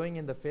was growing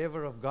in the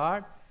favor of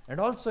God and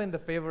also in the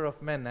favor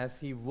of men. As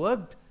he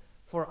worked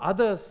for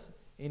others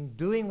in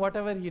doing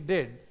whatever he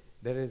did,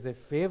 there is a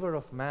favor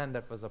of man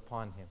that was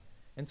upon him.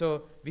 And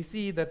so we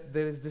see that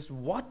there is this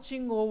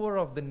watching over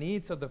of the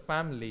needs of the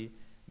family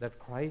that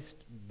Christ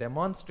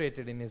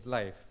demonstrated in his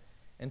life.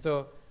 And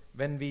so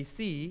when we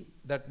see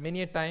that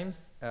many a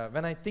times,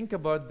 when I think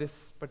about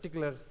this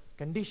particular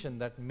condition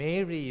that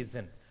Mary is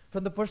in,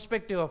 from the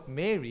perspective of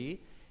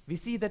Mary, we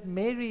see that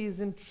Mary is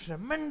in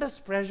tremendous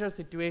pressure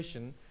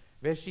situation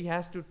where she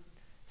has to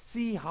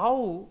see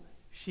how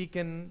she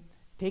can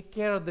take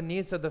care of the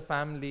needs of the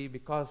family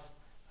because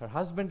her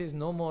husband is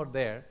no more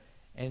there,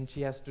 and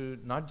she has to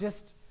not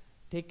just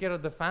take care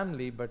of the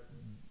family but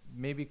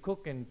maybe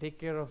cook and take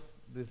care of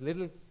these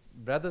little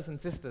brothers and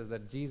sisters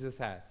that Jesus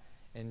had.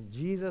 And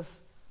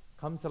Jesus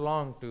comes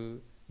along to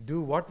do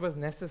what was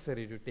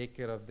necessary to take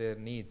care of their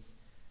needs.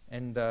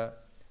 And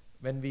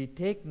when we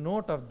take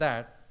note of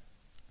that,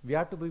 we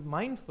have to be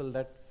mindful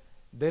that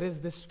there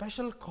is this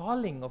special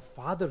calling of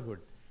fatherhood,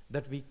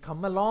 that we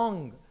come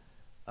along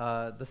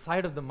the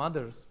side of the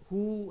mothers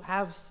who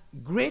have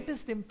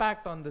greatest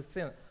impact on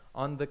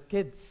the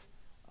kids,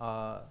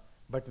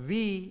 but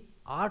we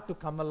are to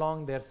come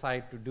along their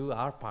side to do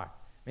our part.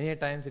 Many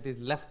times it is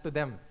left to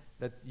them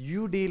that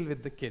you deal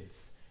with the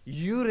kids,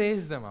 you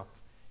raise them up,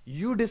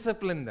 you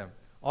discipline them.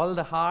 All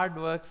the hard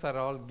works are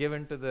all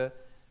given to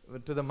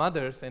the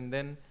mothers, and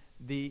then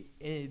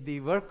the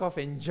work of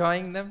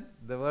enjoying them,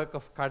 the work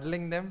of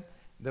cuddling them,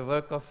 the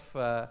work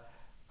of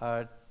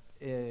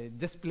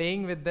just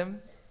playing with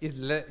them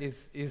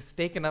is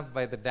taken up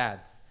by the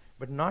dads.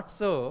 But not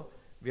so.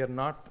 We are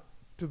not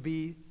to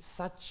be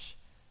such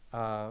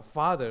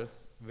fathers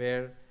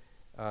where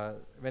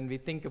when we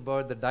think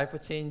about the diaper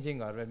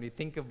changing, or when we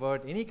think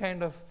about any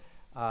kind of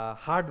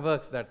hard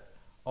works that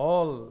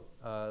all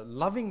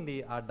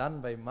lovingly are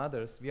done by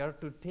mothers, we are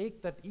to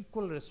take that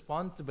equal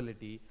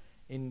responsibility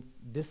in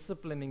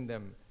disciplining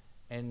them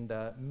and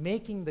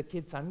making the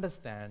kids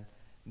understand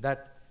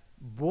that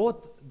both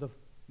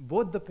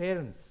the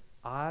parents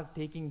are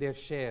taking their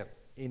share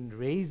in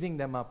raising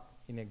them up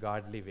in a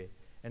godly way,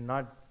 and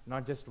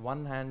not just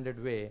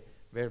one-handed way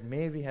where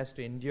Mary has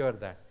to endure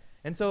that.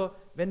 And so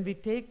when we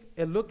take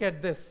a look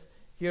at this,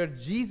 here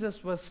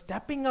Jesus was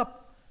stepping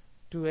up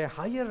to a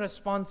higher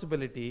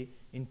responsibility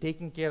in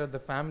taking care of the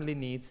family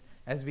needs.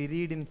 As we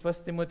read in 1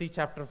 Timothy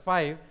chapter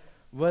 5,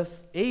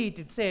 verse 8,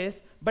 it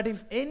says, "But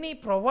if any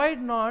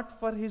provide not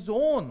for his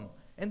own,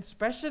 and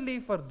specially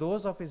for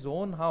those of his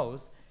own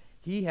house,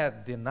 he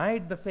hath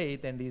denied the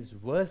faith and is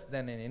worse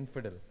than an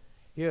infidel."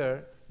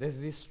 Here, there's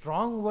these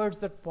strong words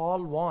that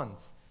Paul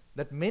wants,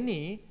 that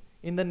many,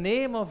 in the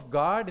name of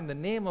God, in the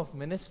name of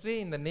ministry,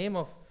 in the name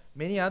of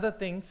many other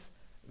things,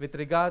 with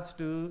regards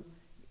to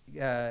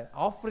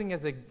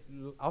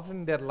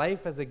offering their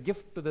life as a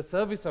gift to the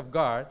service of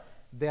God,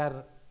 they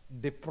are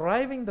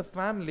depriving the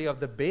family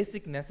of the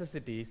basic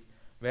necessities,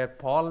 where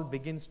Paul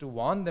begins to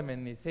warn them,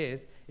 and he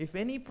says, if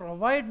any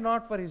provide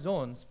not for his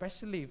own,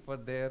 especially for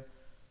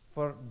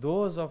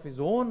those of his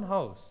own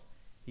house,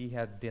 he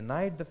hath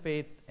denied the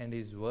faith and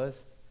is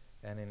worse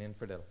than an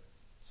infidel.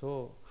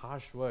 So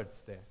harsh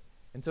words there.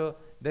 And so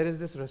there is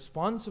this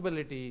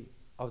responsibility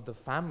of the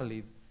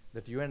family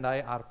that you and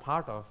I are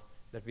part of,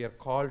 that we are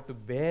called to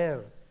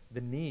bear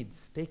the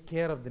needs, take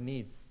care of the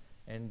needs.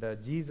 And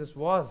Jesus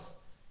was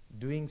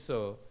doing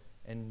so,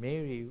 and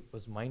Mary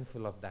was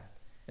mindful of that.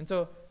 And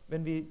so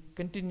when we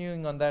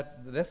continuing on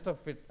that, the rest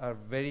of it are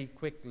very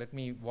quick. Let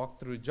me walk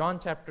through John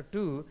chapter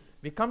 2.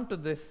 We come to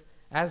this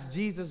as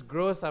Jesus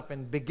grows up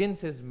and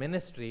begins his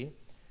ministry.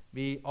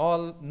 We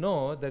all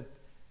know that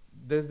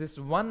there's this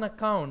one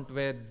account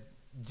where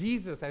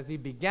Jesus, as he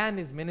began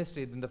his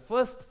ministry, in the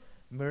first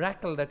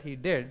miracle that he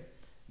did,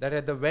 that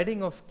at the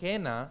wedding of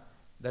Cana,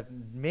 that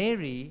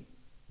Mary,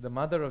 the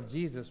mother of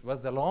Jesus,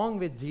 was along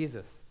with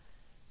Jesus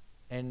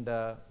and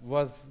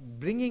was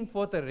bringing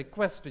forth a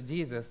request to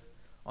Jesus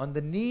on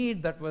the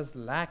need that was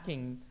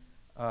lacking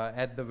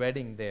at the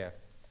wedding there.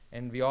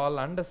 And we all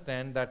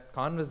understand that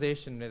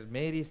conversation where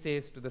Mary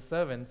says to the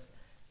servants,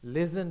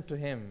 "Listen to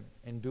him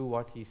and do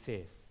what he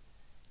says."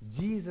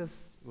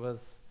 Jesus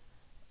was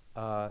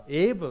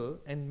able,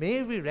 and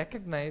Mary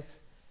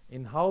recognized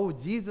in how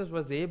Jesus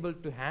was able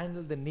to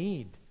handle the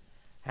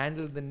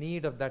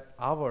need of that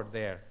hour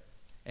there.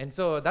 And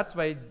so that's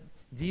why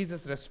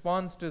Jesus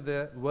responds to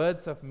the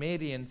words of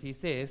Mary, and he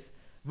says,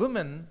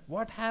 "Woman,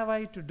 what have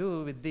I to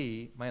do with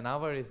thee? Mine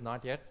hour is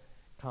not yet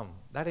come."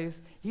 That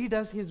is, he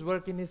does his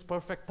work in his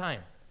perfect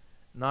time,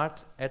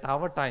 not at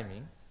our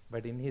timing,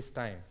 but in his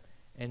time.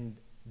 And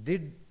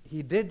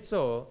he did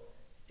so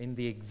in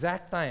the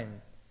exact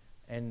time.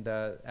 And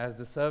as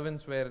the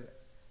servants were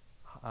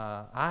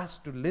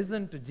asked to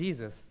listen to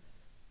Jesus,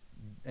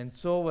 and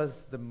so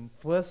was the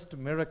first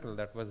miracle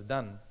that was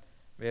done,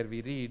 where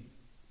we read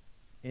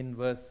in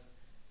verse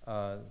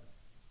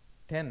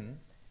 10,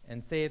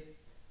 and saith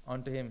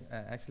unto him,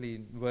 actually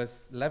in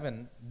verse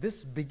 11,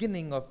 "This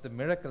beginning of the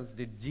miracles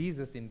did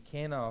Jesus in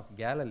Cana of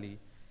Galilee,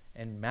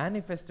 and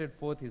manifested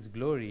forth his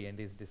glory, and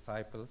his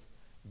disciples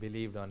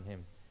believed on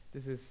him."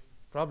 This is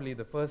probably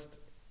the first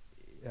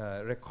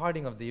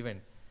recording of the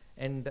event.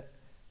 And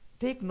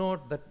take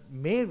note that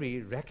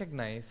Mary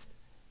recognized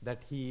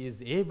that he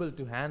is able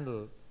to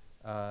handle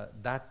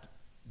that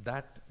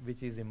that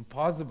which is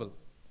impossible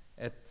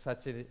at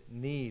such a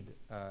need,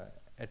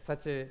 at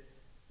such a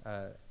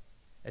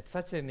at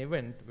such an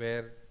event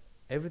where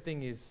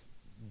everything is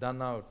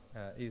done out,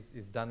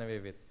 is done away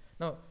with.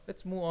 Now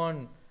let's move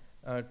on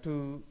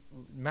to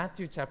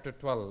Matthew chapter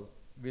 12.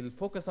 We'll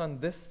focus on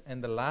this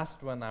and the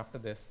last one after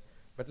this,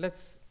 but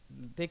let's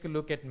take a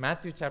look at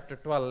Matthew chapter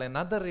 12,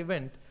 another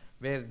event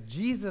where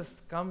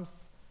Jesus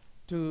comes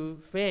to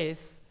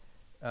face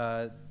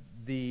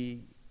the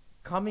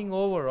coming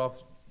over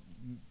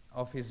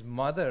of his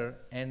mother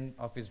and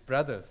of his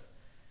brothers.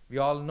 We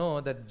all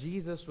know that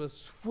Jesus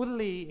was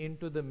fully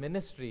into the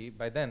ministry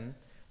by then,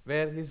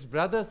 where his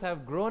brothers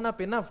have grown up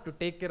enough to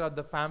take care of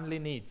the family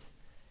needs.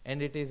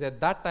 And it is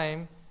at that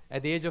time,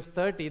 at the age of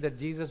 30, that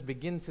Jesus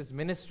begins his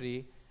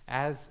ministry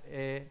as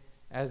a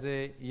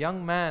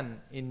young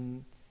man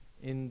in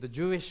the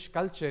Jewish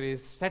culture,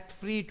 is set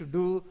free to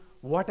do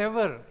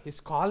whatever his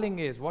calling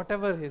is,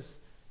 whatever his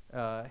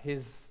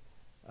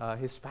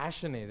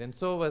passion is. And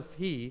so was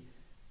he,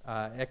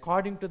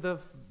 according to the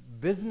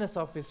business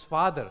of his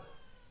father.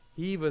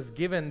 He was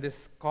given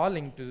this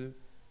calling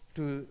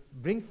to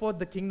bring forth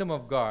the kingdom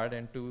of God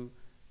and to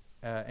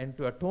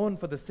atone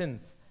for the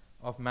sins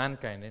of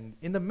mankind. And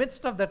in the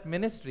midst of that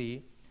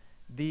ministry,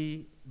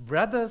 the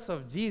brothers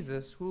of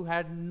Jesus, who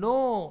had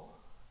no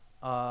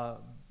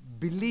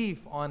belief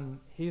on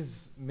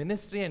his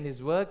ministry and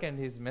his work and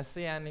his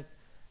messianic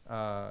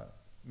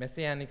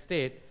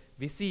state,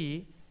 we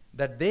see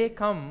that they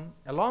come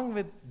along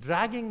with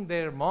dragging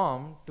their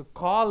mom to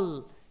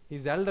call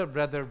his elder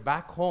brother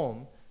back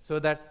home, so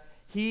that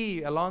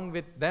he, along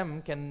with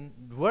them, can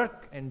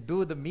work and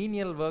do the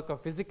menial work or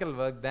physical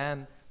work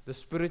than the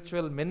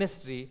spiritual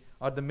ministry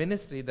or the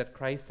ministry that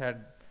Christ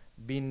had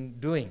been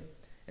doing.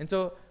 And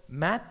so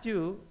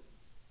Matthew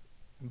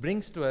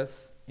brings to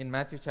us in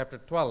Matthew chapter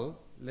 12,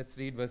 let's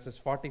read verses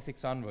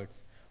 46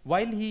 onwards.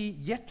 While he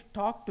yet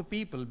talked to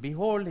people,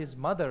 behold, his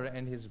mother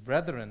and his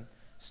brethren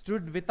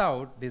stood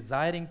without,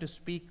 desiring to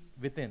speak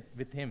with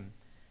him.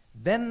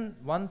 Then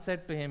one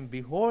said to him,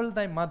 behold,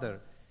 thy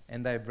mother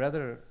and thy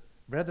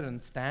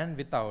brethren stand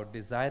without,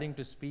 desiring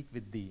to speak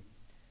with thee.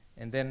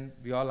 And then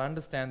we all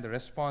understand the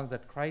response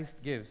that Christ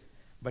gives.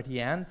 But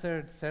he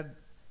answered, said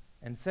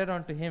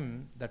unto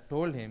him that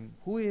told him,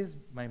 who is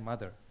my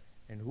mother,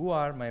 and who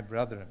are my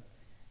brethren?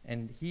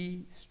 And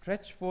he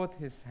stretched forth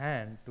his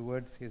hand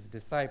towards his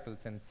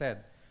disciples and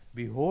said,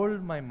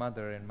 behold my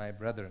mother and my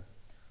brethren.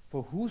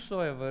 For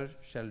whosoever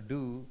shall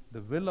do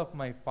the will of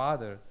my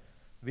Father,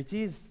 which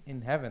is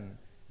in heaven,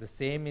 the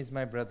same is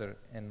my brother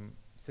and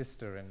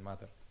sister and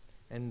mother.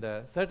 And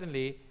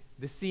certainly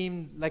this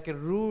seemed like a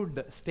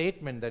rude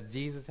statement that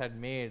Jesus had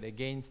made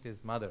against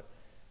his mother.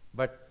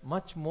 But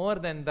much more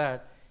than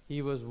that,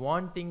 he was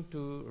wanting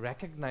to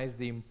recognize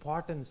the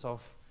importance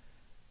of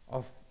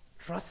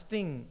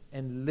trusting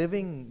and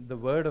living the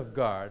word of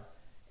God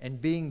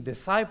and being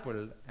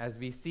discipled. As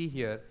we see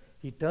here,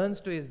 he turns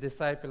to his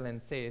disciple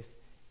and says,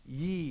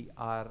 ye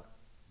are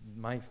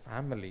my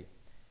family.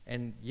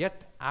 And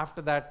yet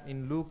after that,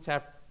 in Luke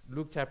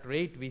chapter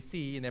 8, we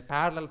see in a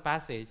parallel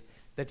passage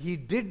that he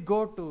did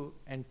go to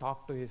and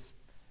talk to his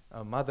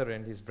mother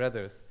and his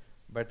brothers,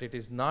 but it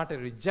is not a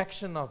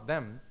rejection of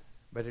them,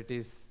 but it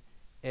is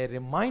a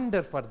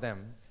reminder for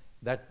them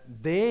that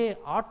they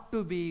ought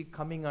to be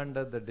coming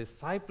under the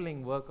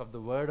discipling work of the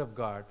Word of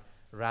God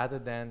rather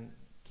than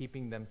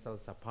keeping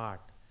themselves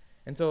apart.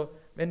 And so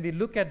when we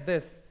look at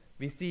this,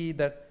 we see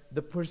that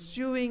the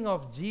pursuing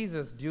of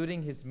Jesus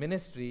during his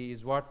ministry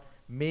is what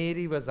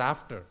Mary was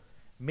after.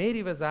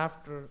 Mary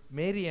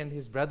and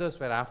his brothers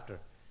were after.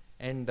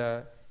 And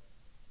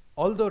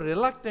although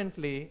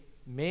reluctantly,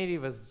 Mary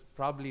was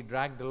probably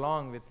dragged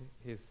along with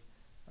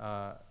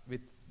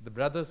with the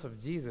brothers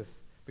of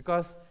Jesus,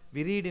 because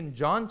we read in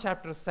John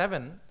chapter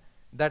 7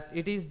 that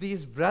it is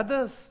these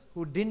brothers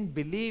who didn't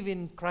believe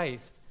in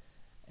Christ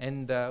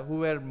and who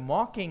were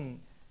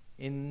mocking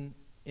in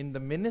the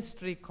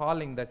ministry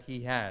calling that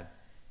he had.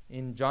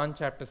 In John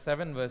chapter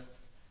 7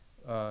 verse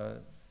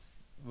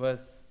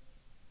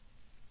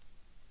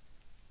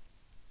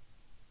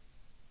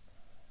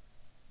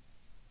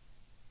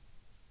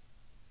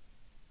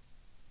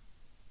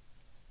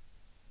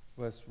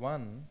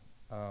 1,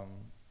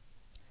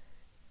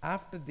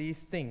 after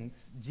these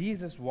things,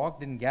 Jesus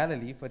walked in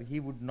Galilee, for he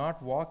would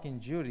not walk in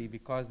Jewry,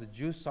 because the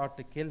Jews sought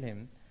to kill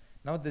him.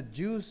 Now the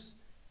Jews'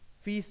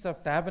 feast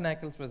of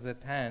tabernacles was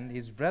at hand.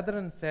 His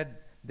brethren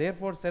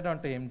therefore said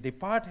unto him,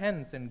 depart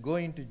hence and go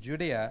into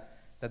Judea,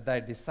 that thy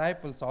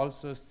disciples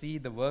also see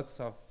the works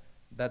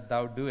that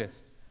thou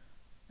doest.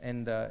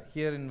 And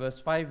here in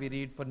verse 5 we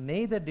read, for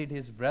neither did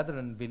his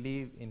brethren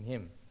believe in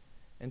him.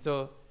 And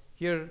so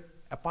here,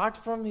 apart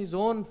from his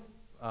own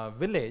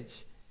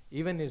village,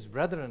 even his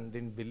brethren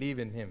didn't believe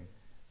in him.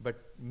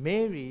 But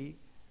Mary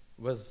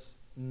was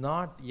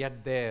not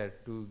yet there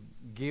to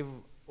give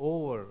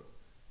over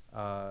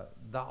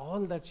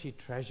all that she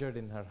treasured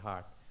in her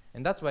heart.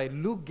 And that's why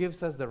Luke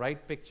gives us the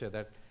right picture,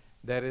 that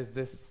there is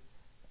this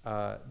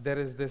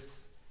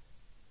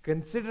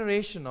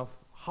consideration of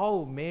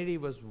how Mary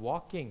was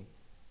walking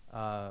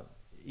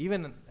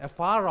even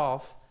afar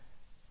off,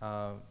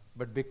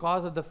 but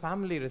because of the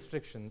family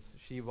restrictions,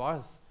 she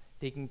was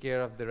taking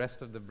care of the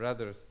rest of the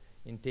brothers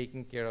in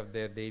taking care of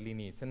their daily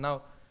needs. And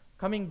now,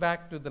 coming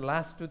back to the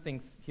last two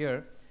things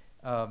here,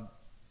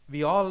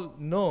 we all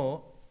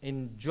know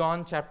in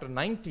John chapter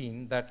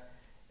 19 that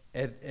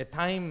at a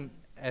time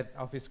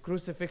of his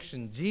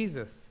crucifixion,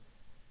 Jesus,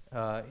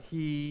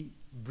 he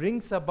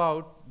brings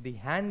about the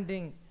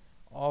handing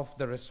of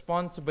the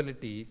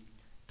responsibility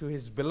to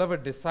his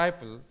beloved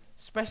disciple,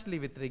 especially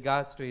with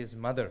regards to his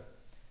mother.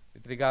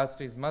 With regards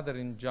to his mother,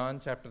 in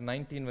John chapter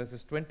 19,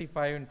 verses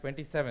 25 and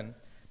 27,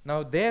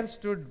 now there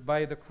stood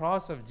by the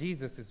cross of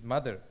Jesus his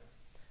mother,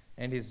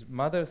 and his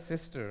mother's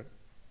sister,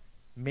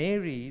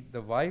 Mary,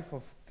 the wife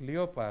of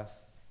Cleopas,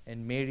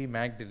 and Mary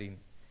Magdalene.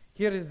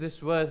 Here is this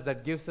verse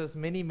that gives us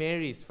many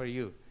Marys for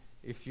you,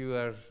 if you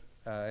are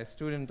a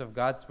student of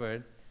God's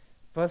word.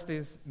 First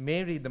is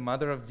Mary, the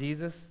mother of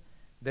Jesus.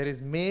 There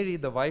is Mary,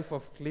 the wife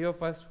of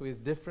Cleopas, who is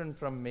different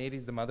from Mary,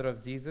 the mother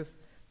of Jesus.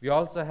 We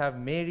also have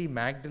Mary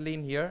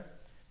Magdalene here.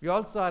 We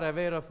also are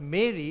aware of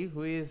Mary,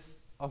 who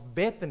is of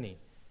Bethany,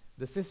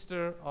 the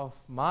sister of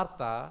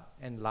Martha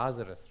and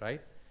Lazarus,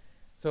 right?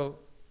 So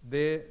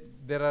there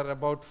are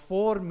about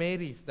 4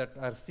 Marys that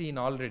are seen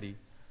already.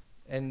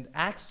 And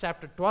Acts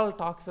chapter 12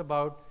 talks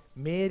about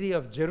Mary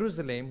of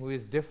Jerusalem, who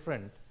is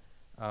different.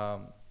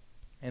 And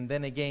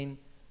then again,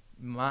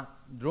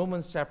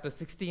 Romans chapter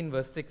 16,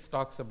 verse 6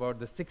 talks about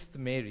the 6th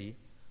Mary,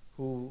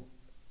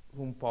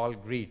 whom Paul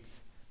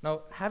greets.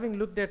 Now, having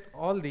looked at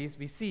all these,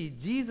 we see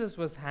Jesus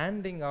was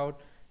handing out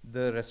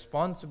the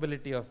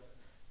responsibility of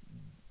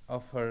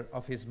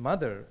his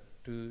mother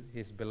to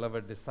his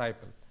beloved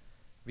disciple.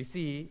 We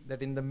see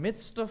that in the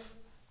midst of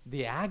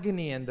the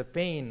agony and the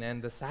pain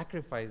and the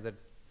sacrifice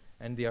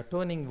and the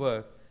atoning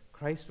work,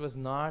 Christ was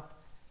not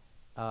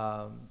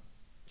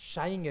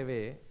shying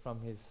away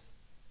from his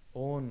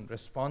own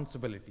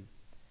responsibility.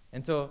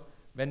 And so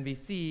when we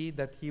see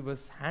that he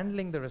was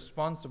handling the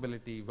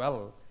responsibility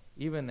well,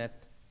 even at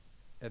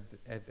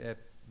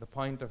the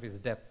point of his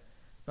death.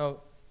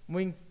 Now,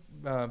 moving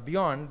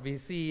beyond, we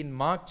see in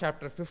Mark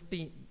chapter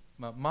 15,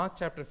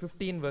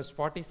 verse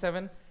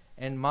 47,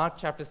 and Mark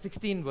chapter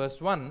 16,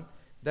 verse 1,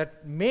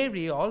 that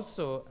Mary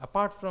also,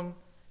 apart from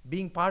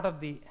being part of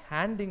the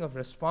handing of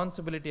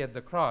responsibility at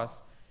the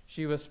cross,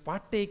 she was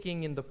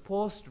partaking in the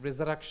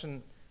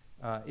post-resurrection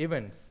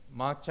events.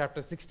 Mark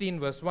chapter 16,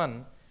 verse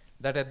 1,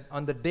 that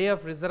on the day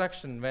of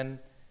resurrection, when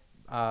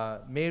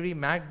Mary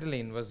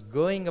Magdalene was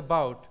going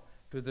about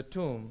to the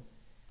tomb,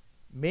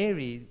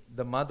 Mary,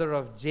 the mother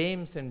of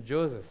James and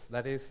Joseph,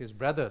 that is his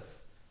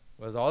brothers,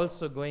 was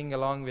also going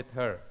along with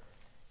her.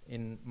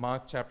 In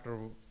Mark chapter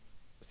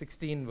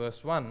 16,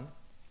 verse 1,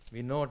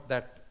 we note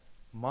that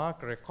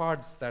Mark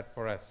records that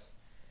for us.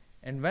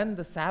 And when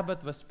the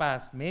Sabbath was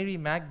passed, Mary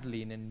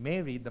Magdalene and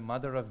Mary, the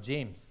mother of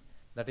James,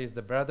 that is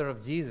the brother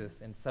of Jesus,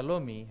 and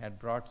Salome had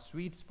brought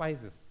sweet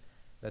spices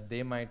that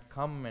they might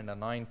come and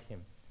anoint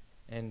him.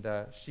 And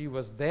she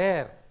was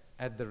there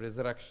at the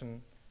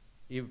resurrection,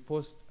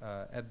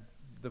 at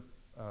the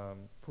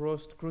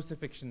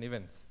post-crucifixion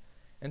events.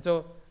 And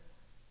so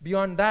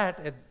beyond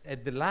that,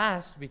 at the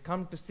last, we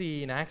come to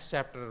see in Acts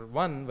chapter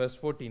 1, verse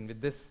 14.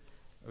 With this,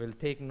 we'll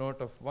take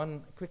note of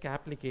one quick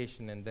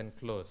application and then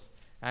close.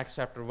 Acts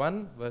chapter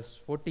 1, verse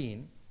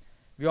 14.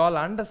 We all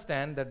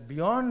understand that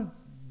beyond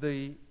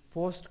the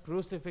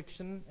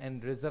post-crucifixion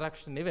and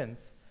resurrection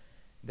events,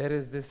 there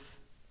is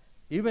this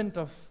event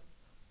of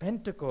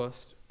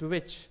Pentecost, to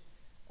which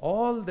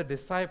all the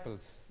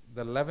disciples,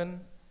 the 11,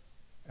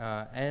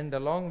 and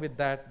along with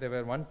that there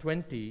were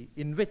 120,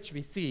 in which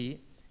we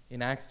see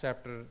in Acts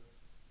chapter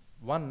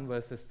 1,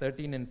 verses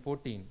 13 and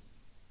 14.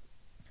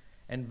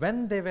 And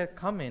when they were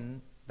come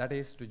in, that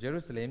is to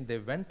Jerusalem, they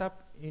went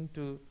up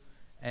into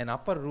an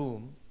upper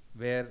room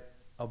where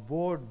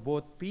abode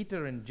both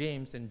Peter and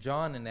James and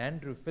John and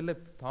Andrew,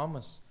 Philip,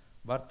 Thomas,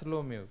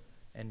 Bartholomew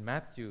and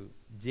Matthew,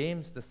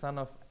 James the son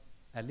of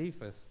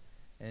Alphaeus,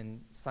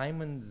 and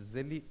Simon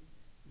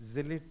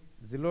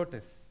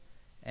Zelotes,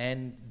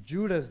 and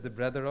Judas the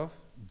brother of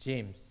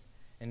James.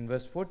 In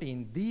verse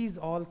 14, these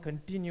all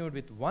continued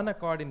with one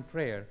accord in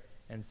prayer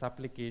and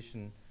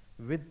supplication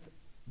with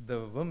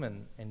the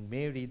woman and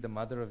Mary, the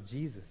mother of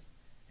Jesus,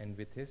 and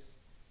with his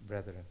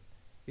brethren.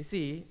 We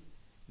see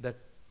that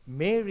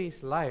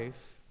Mary's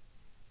life,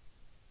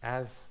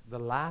 as the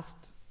last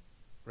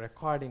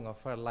recording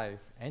of her life,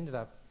 ended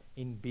up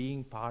in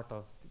being part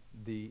of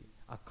the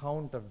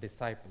account of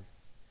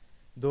disciples,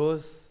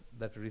 those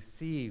that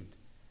received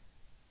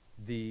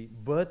the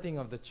birthing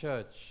of the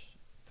church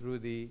through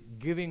the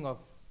giving of,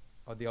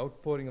 or the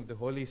outpouring of the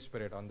Holy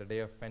Spirit on the day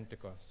of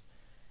Pentecost.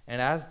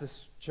 And as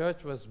this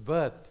church was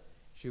birthed,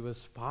 she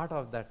was part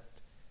of that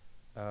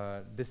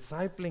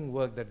discipling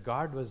work that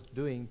God was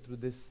doing through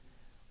this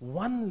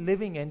one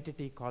living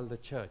entity called the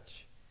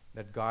church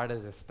that God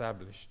has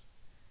established.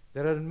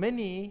 There are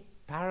many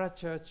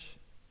parachurch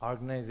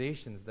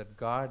organizations that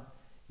God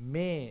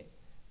may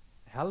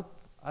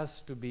help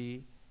us to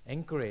be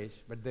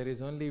encouraged, but there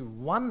is only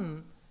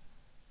one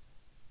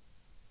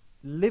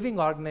living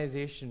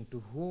organization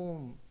to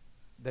whom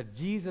that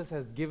Jesus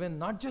has given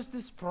not just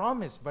this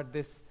promise, but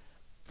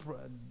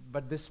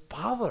this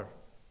power,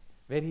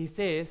 where he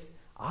says,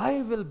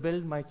 I will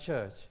build my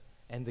church,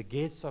 and the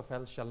gates of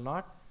hell shall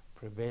not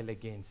prevail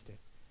against it.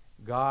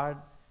 God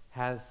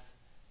has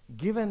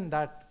given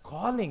that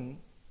calling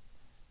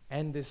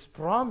and this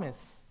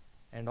promise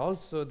and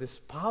also this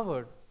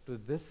power to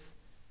this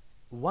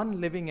one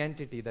living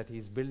entity that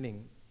he's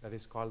building, that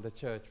is called the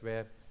church,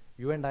 where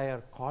you and I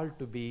are called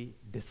to be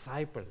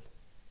discipled.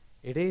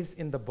 It is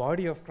in the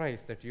body of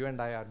Christ that you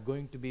and I are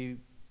going to be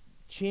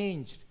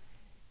changed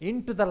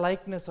into the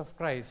likeness of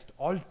Christ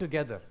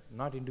altogether,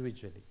 not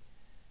individually.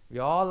 We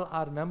all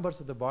are members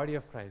of the body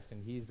of Christ,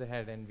 and he is the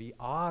head, and we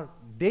are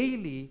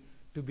daily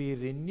to be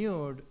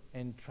renewed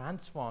and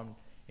transformed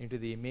into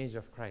the image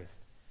of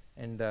Christ.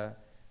 And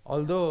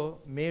although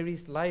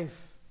Mary's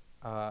life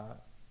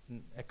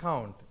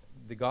account,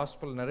 the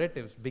gospel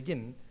narratives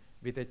begin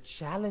with a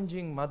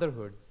challenging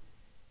motherhood,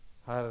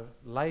 her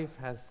life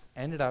has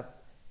ended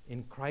up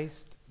in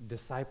Christ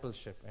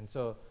discipleship. And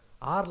so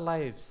our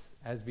lives,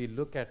 as we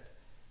look at,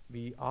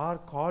 we are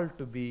called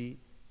to be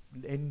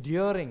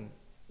enduring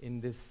in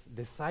this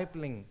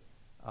discipling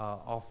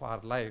of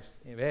our lives,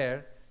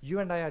 where you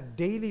and I are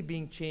daily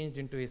being changed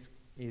into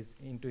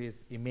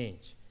his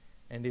image.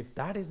 And if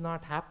that is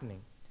not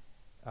happening,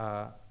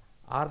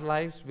 our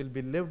lives will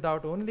be lived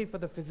out only for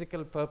the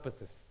physical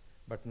purposes,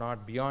 but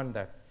not beyond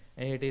that.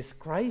 And it is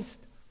Christ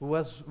who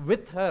was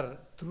with her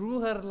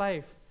through her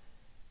life,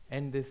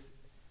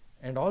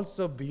 and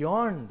also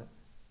beyond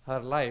her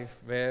life,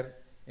 where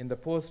in the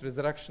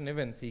post-resurrection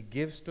events he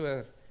gives to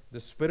her the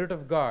Spirit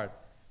of God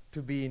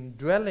to be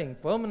indwelling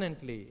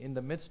permanently in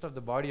the midst of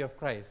the body of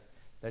Christ,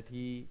 that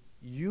he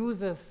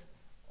uses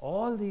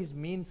all these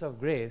means of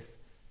grace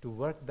to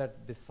work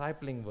that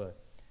discipling work.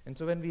 And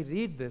so when we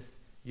read this,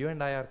 you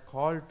and I are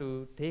called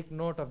to take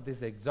note of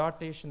this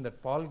exhortation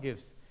that Paul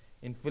gives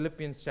in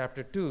Philippians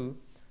chapter 2,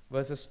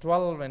 verses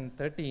 12 and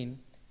 13.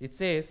 It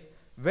says,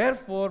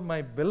 Wherefore,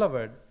 my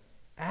beloved,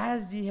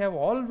 as ye have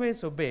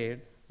always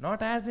obeyed,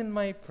 not as in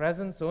my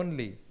presence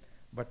only,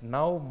 but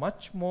now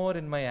much more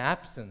in my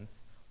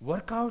absence,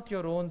 work out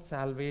your own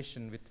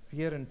salvation with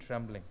fear and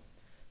trembling.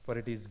 For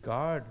it is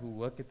God who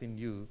worketh in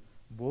you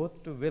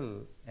both to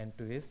will and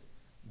to his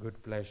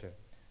good pleasure.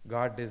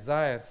 God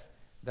desires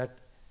that,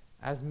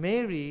 as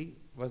Mary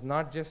was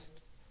not just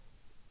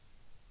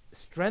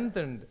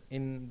strengthened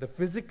in the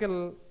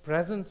physical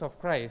presence of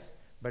Christ,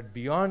 but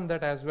beyond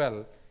that as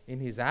well, in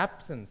his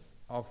absence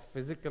of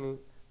physical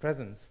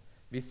presence,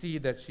 we see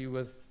that she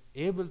was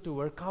able to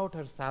work out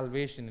her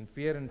salvation in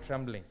fear and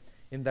trembling,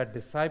 in that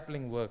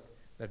discipling work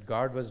that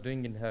God was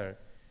doing in her.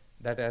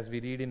 That, as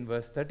we read in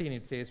verse 13,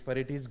 it says, For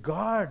it is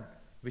God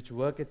which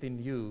worketh in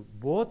you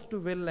both to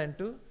will and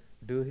to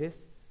do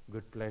his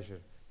good pleasure.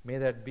 May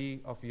that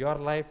be of your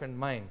life and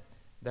mine,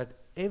 that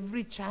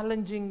every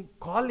challenging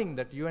calling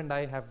that you and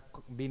I have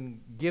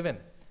been given,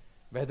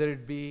 whether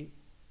it be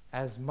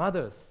as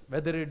mothers,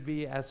 whether it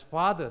be as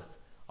fathers,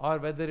 or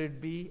whether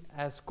it be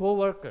as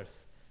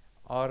co-workers,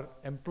 or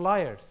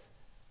employers,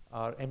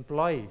 or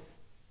employees,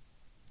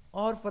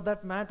 or for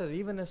that matter,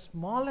 even a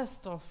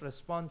smallest of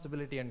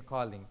responsibility and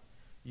calling,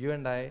 you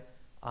and I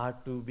are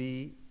to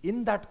be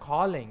in that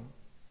calling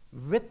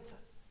with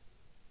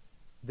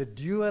the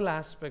dual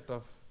aspect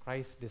of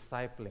Christ's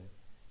discipling,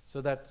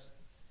 so that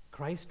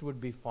Christ would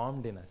be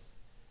formed in us,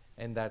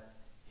 and that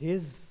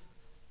his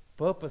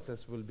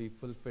purposes will be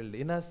fulfilled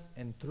in us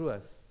and through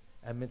us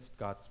amidst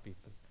God's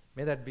people.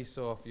 May that be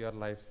so of your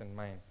lives and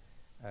mine,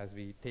 as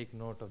we take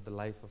note of the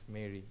life of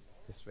Mary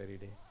this very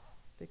day.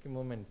 Take a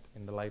moment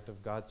in the light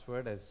of God's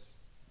word as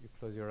you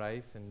close your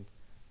eyes and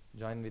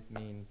join with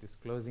me in this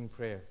closing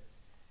prayer,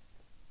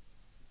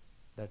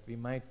 that we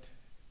might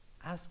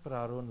ask for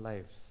our own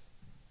lives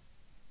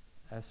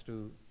as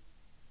to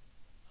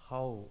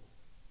how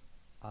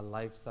our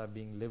lives are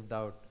being lived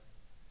out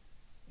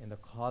in the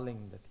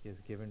calling that he has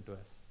given to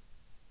us.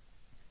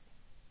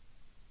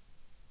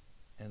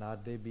 And are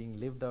they being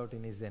lived out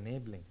in his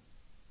enabling?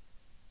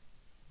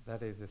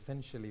 That is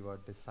essentially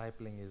what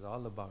discipling is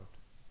all about.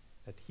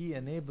 That he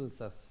enables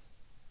us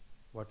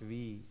what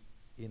we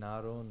in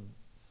our own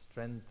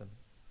strength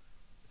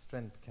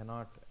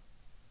cannot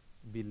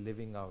be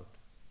living out.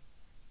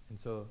 And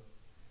so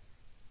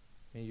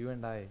may you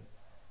and I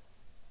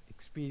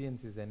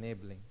experience his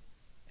enabling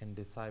and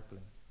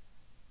discipling,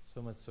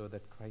 so much so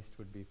that Christ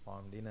would be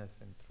formed in us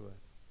and through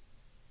us.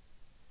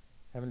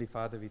 Heavenly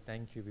Father, we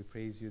thank you, we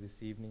praise you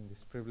this evening,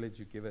 this privilege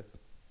you give us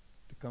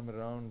to come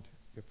around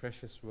your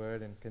precious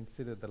word and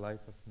consider the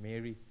life of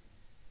Mary,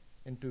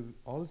 and to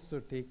also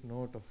take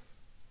note of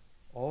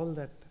all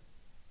that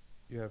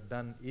you have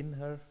done in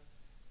her,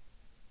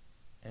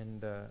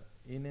 and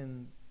in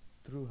and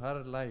through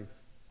her life,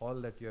 all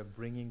that you are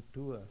bringing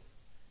to us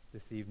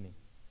this evening.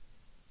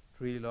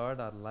 Truly, Lord,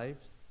 our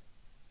lives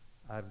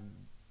are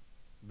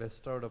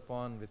bestowed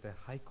upon with a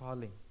high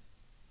calling,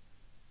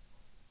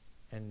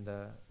 and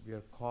we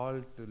are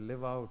called to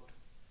live out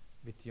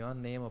with your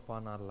name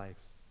upon our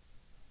lives.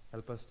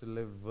 Help us to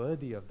live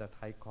worthy of that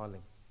high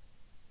calling,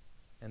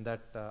 and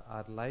that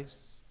our lives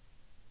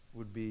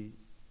would be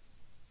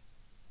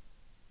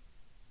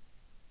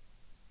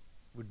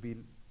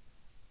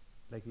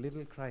like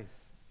little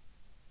Christ,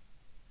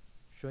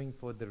 showing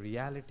forth the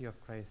reality of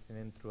Christ in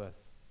and through us,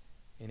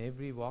 in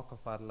every walk of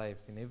our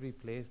lives, in every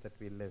place that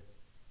we live.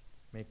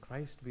 May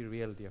Christ be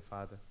real, dear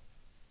Father,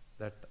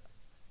 that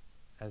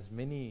as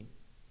many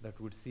that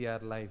would see our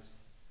lives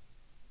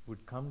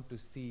would come to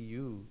see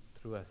you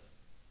through us.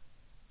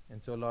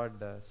 And so,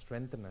 Lord,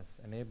 strengthen us,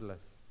 enable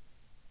us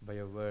by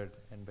your word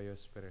and by your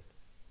Spirit.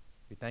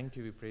 We thank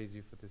you, we praise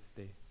you for this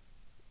day.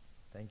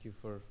 Thank you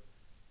for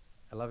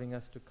allowing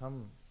us to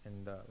come,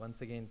 and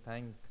once again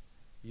thank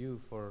you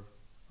for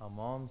our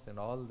moms and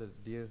all the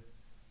dear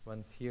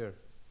ones here.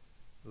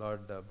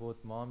 Lord,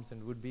 both moms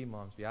and would-be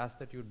moms, we ask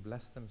that you would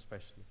bless them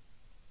specially,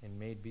 and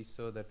may it be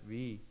so that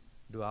we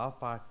do our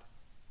part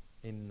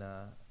in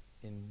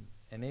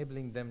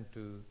enabling them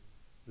to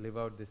live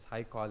out this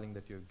high calling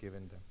that you have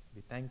given them.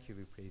 We thank you,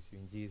 we praise you.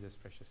 In Jesus'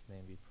 precious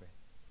name we pray.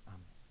 Amen.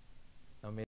 Now may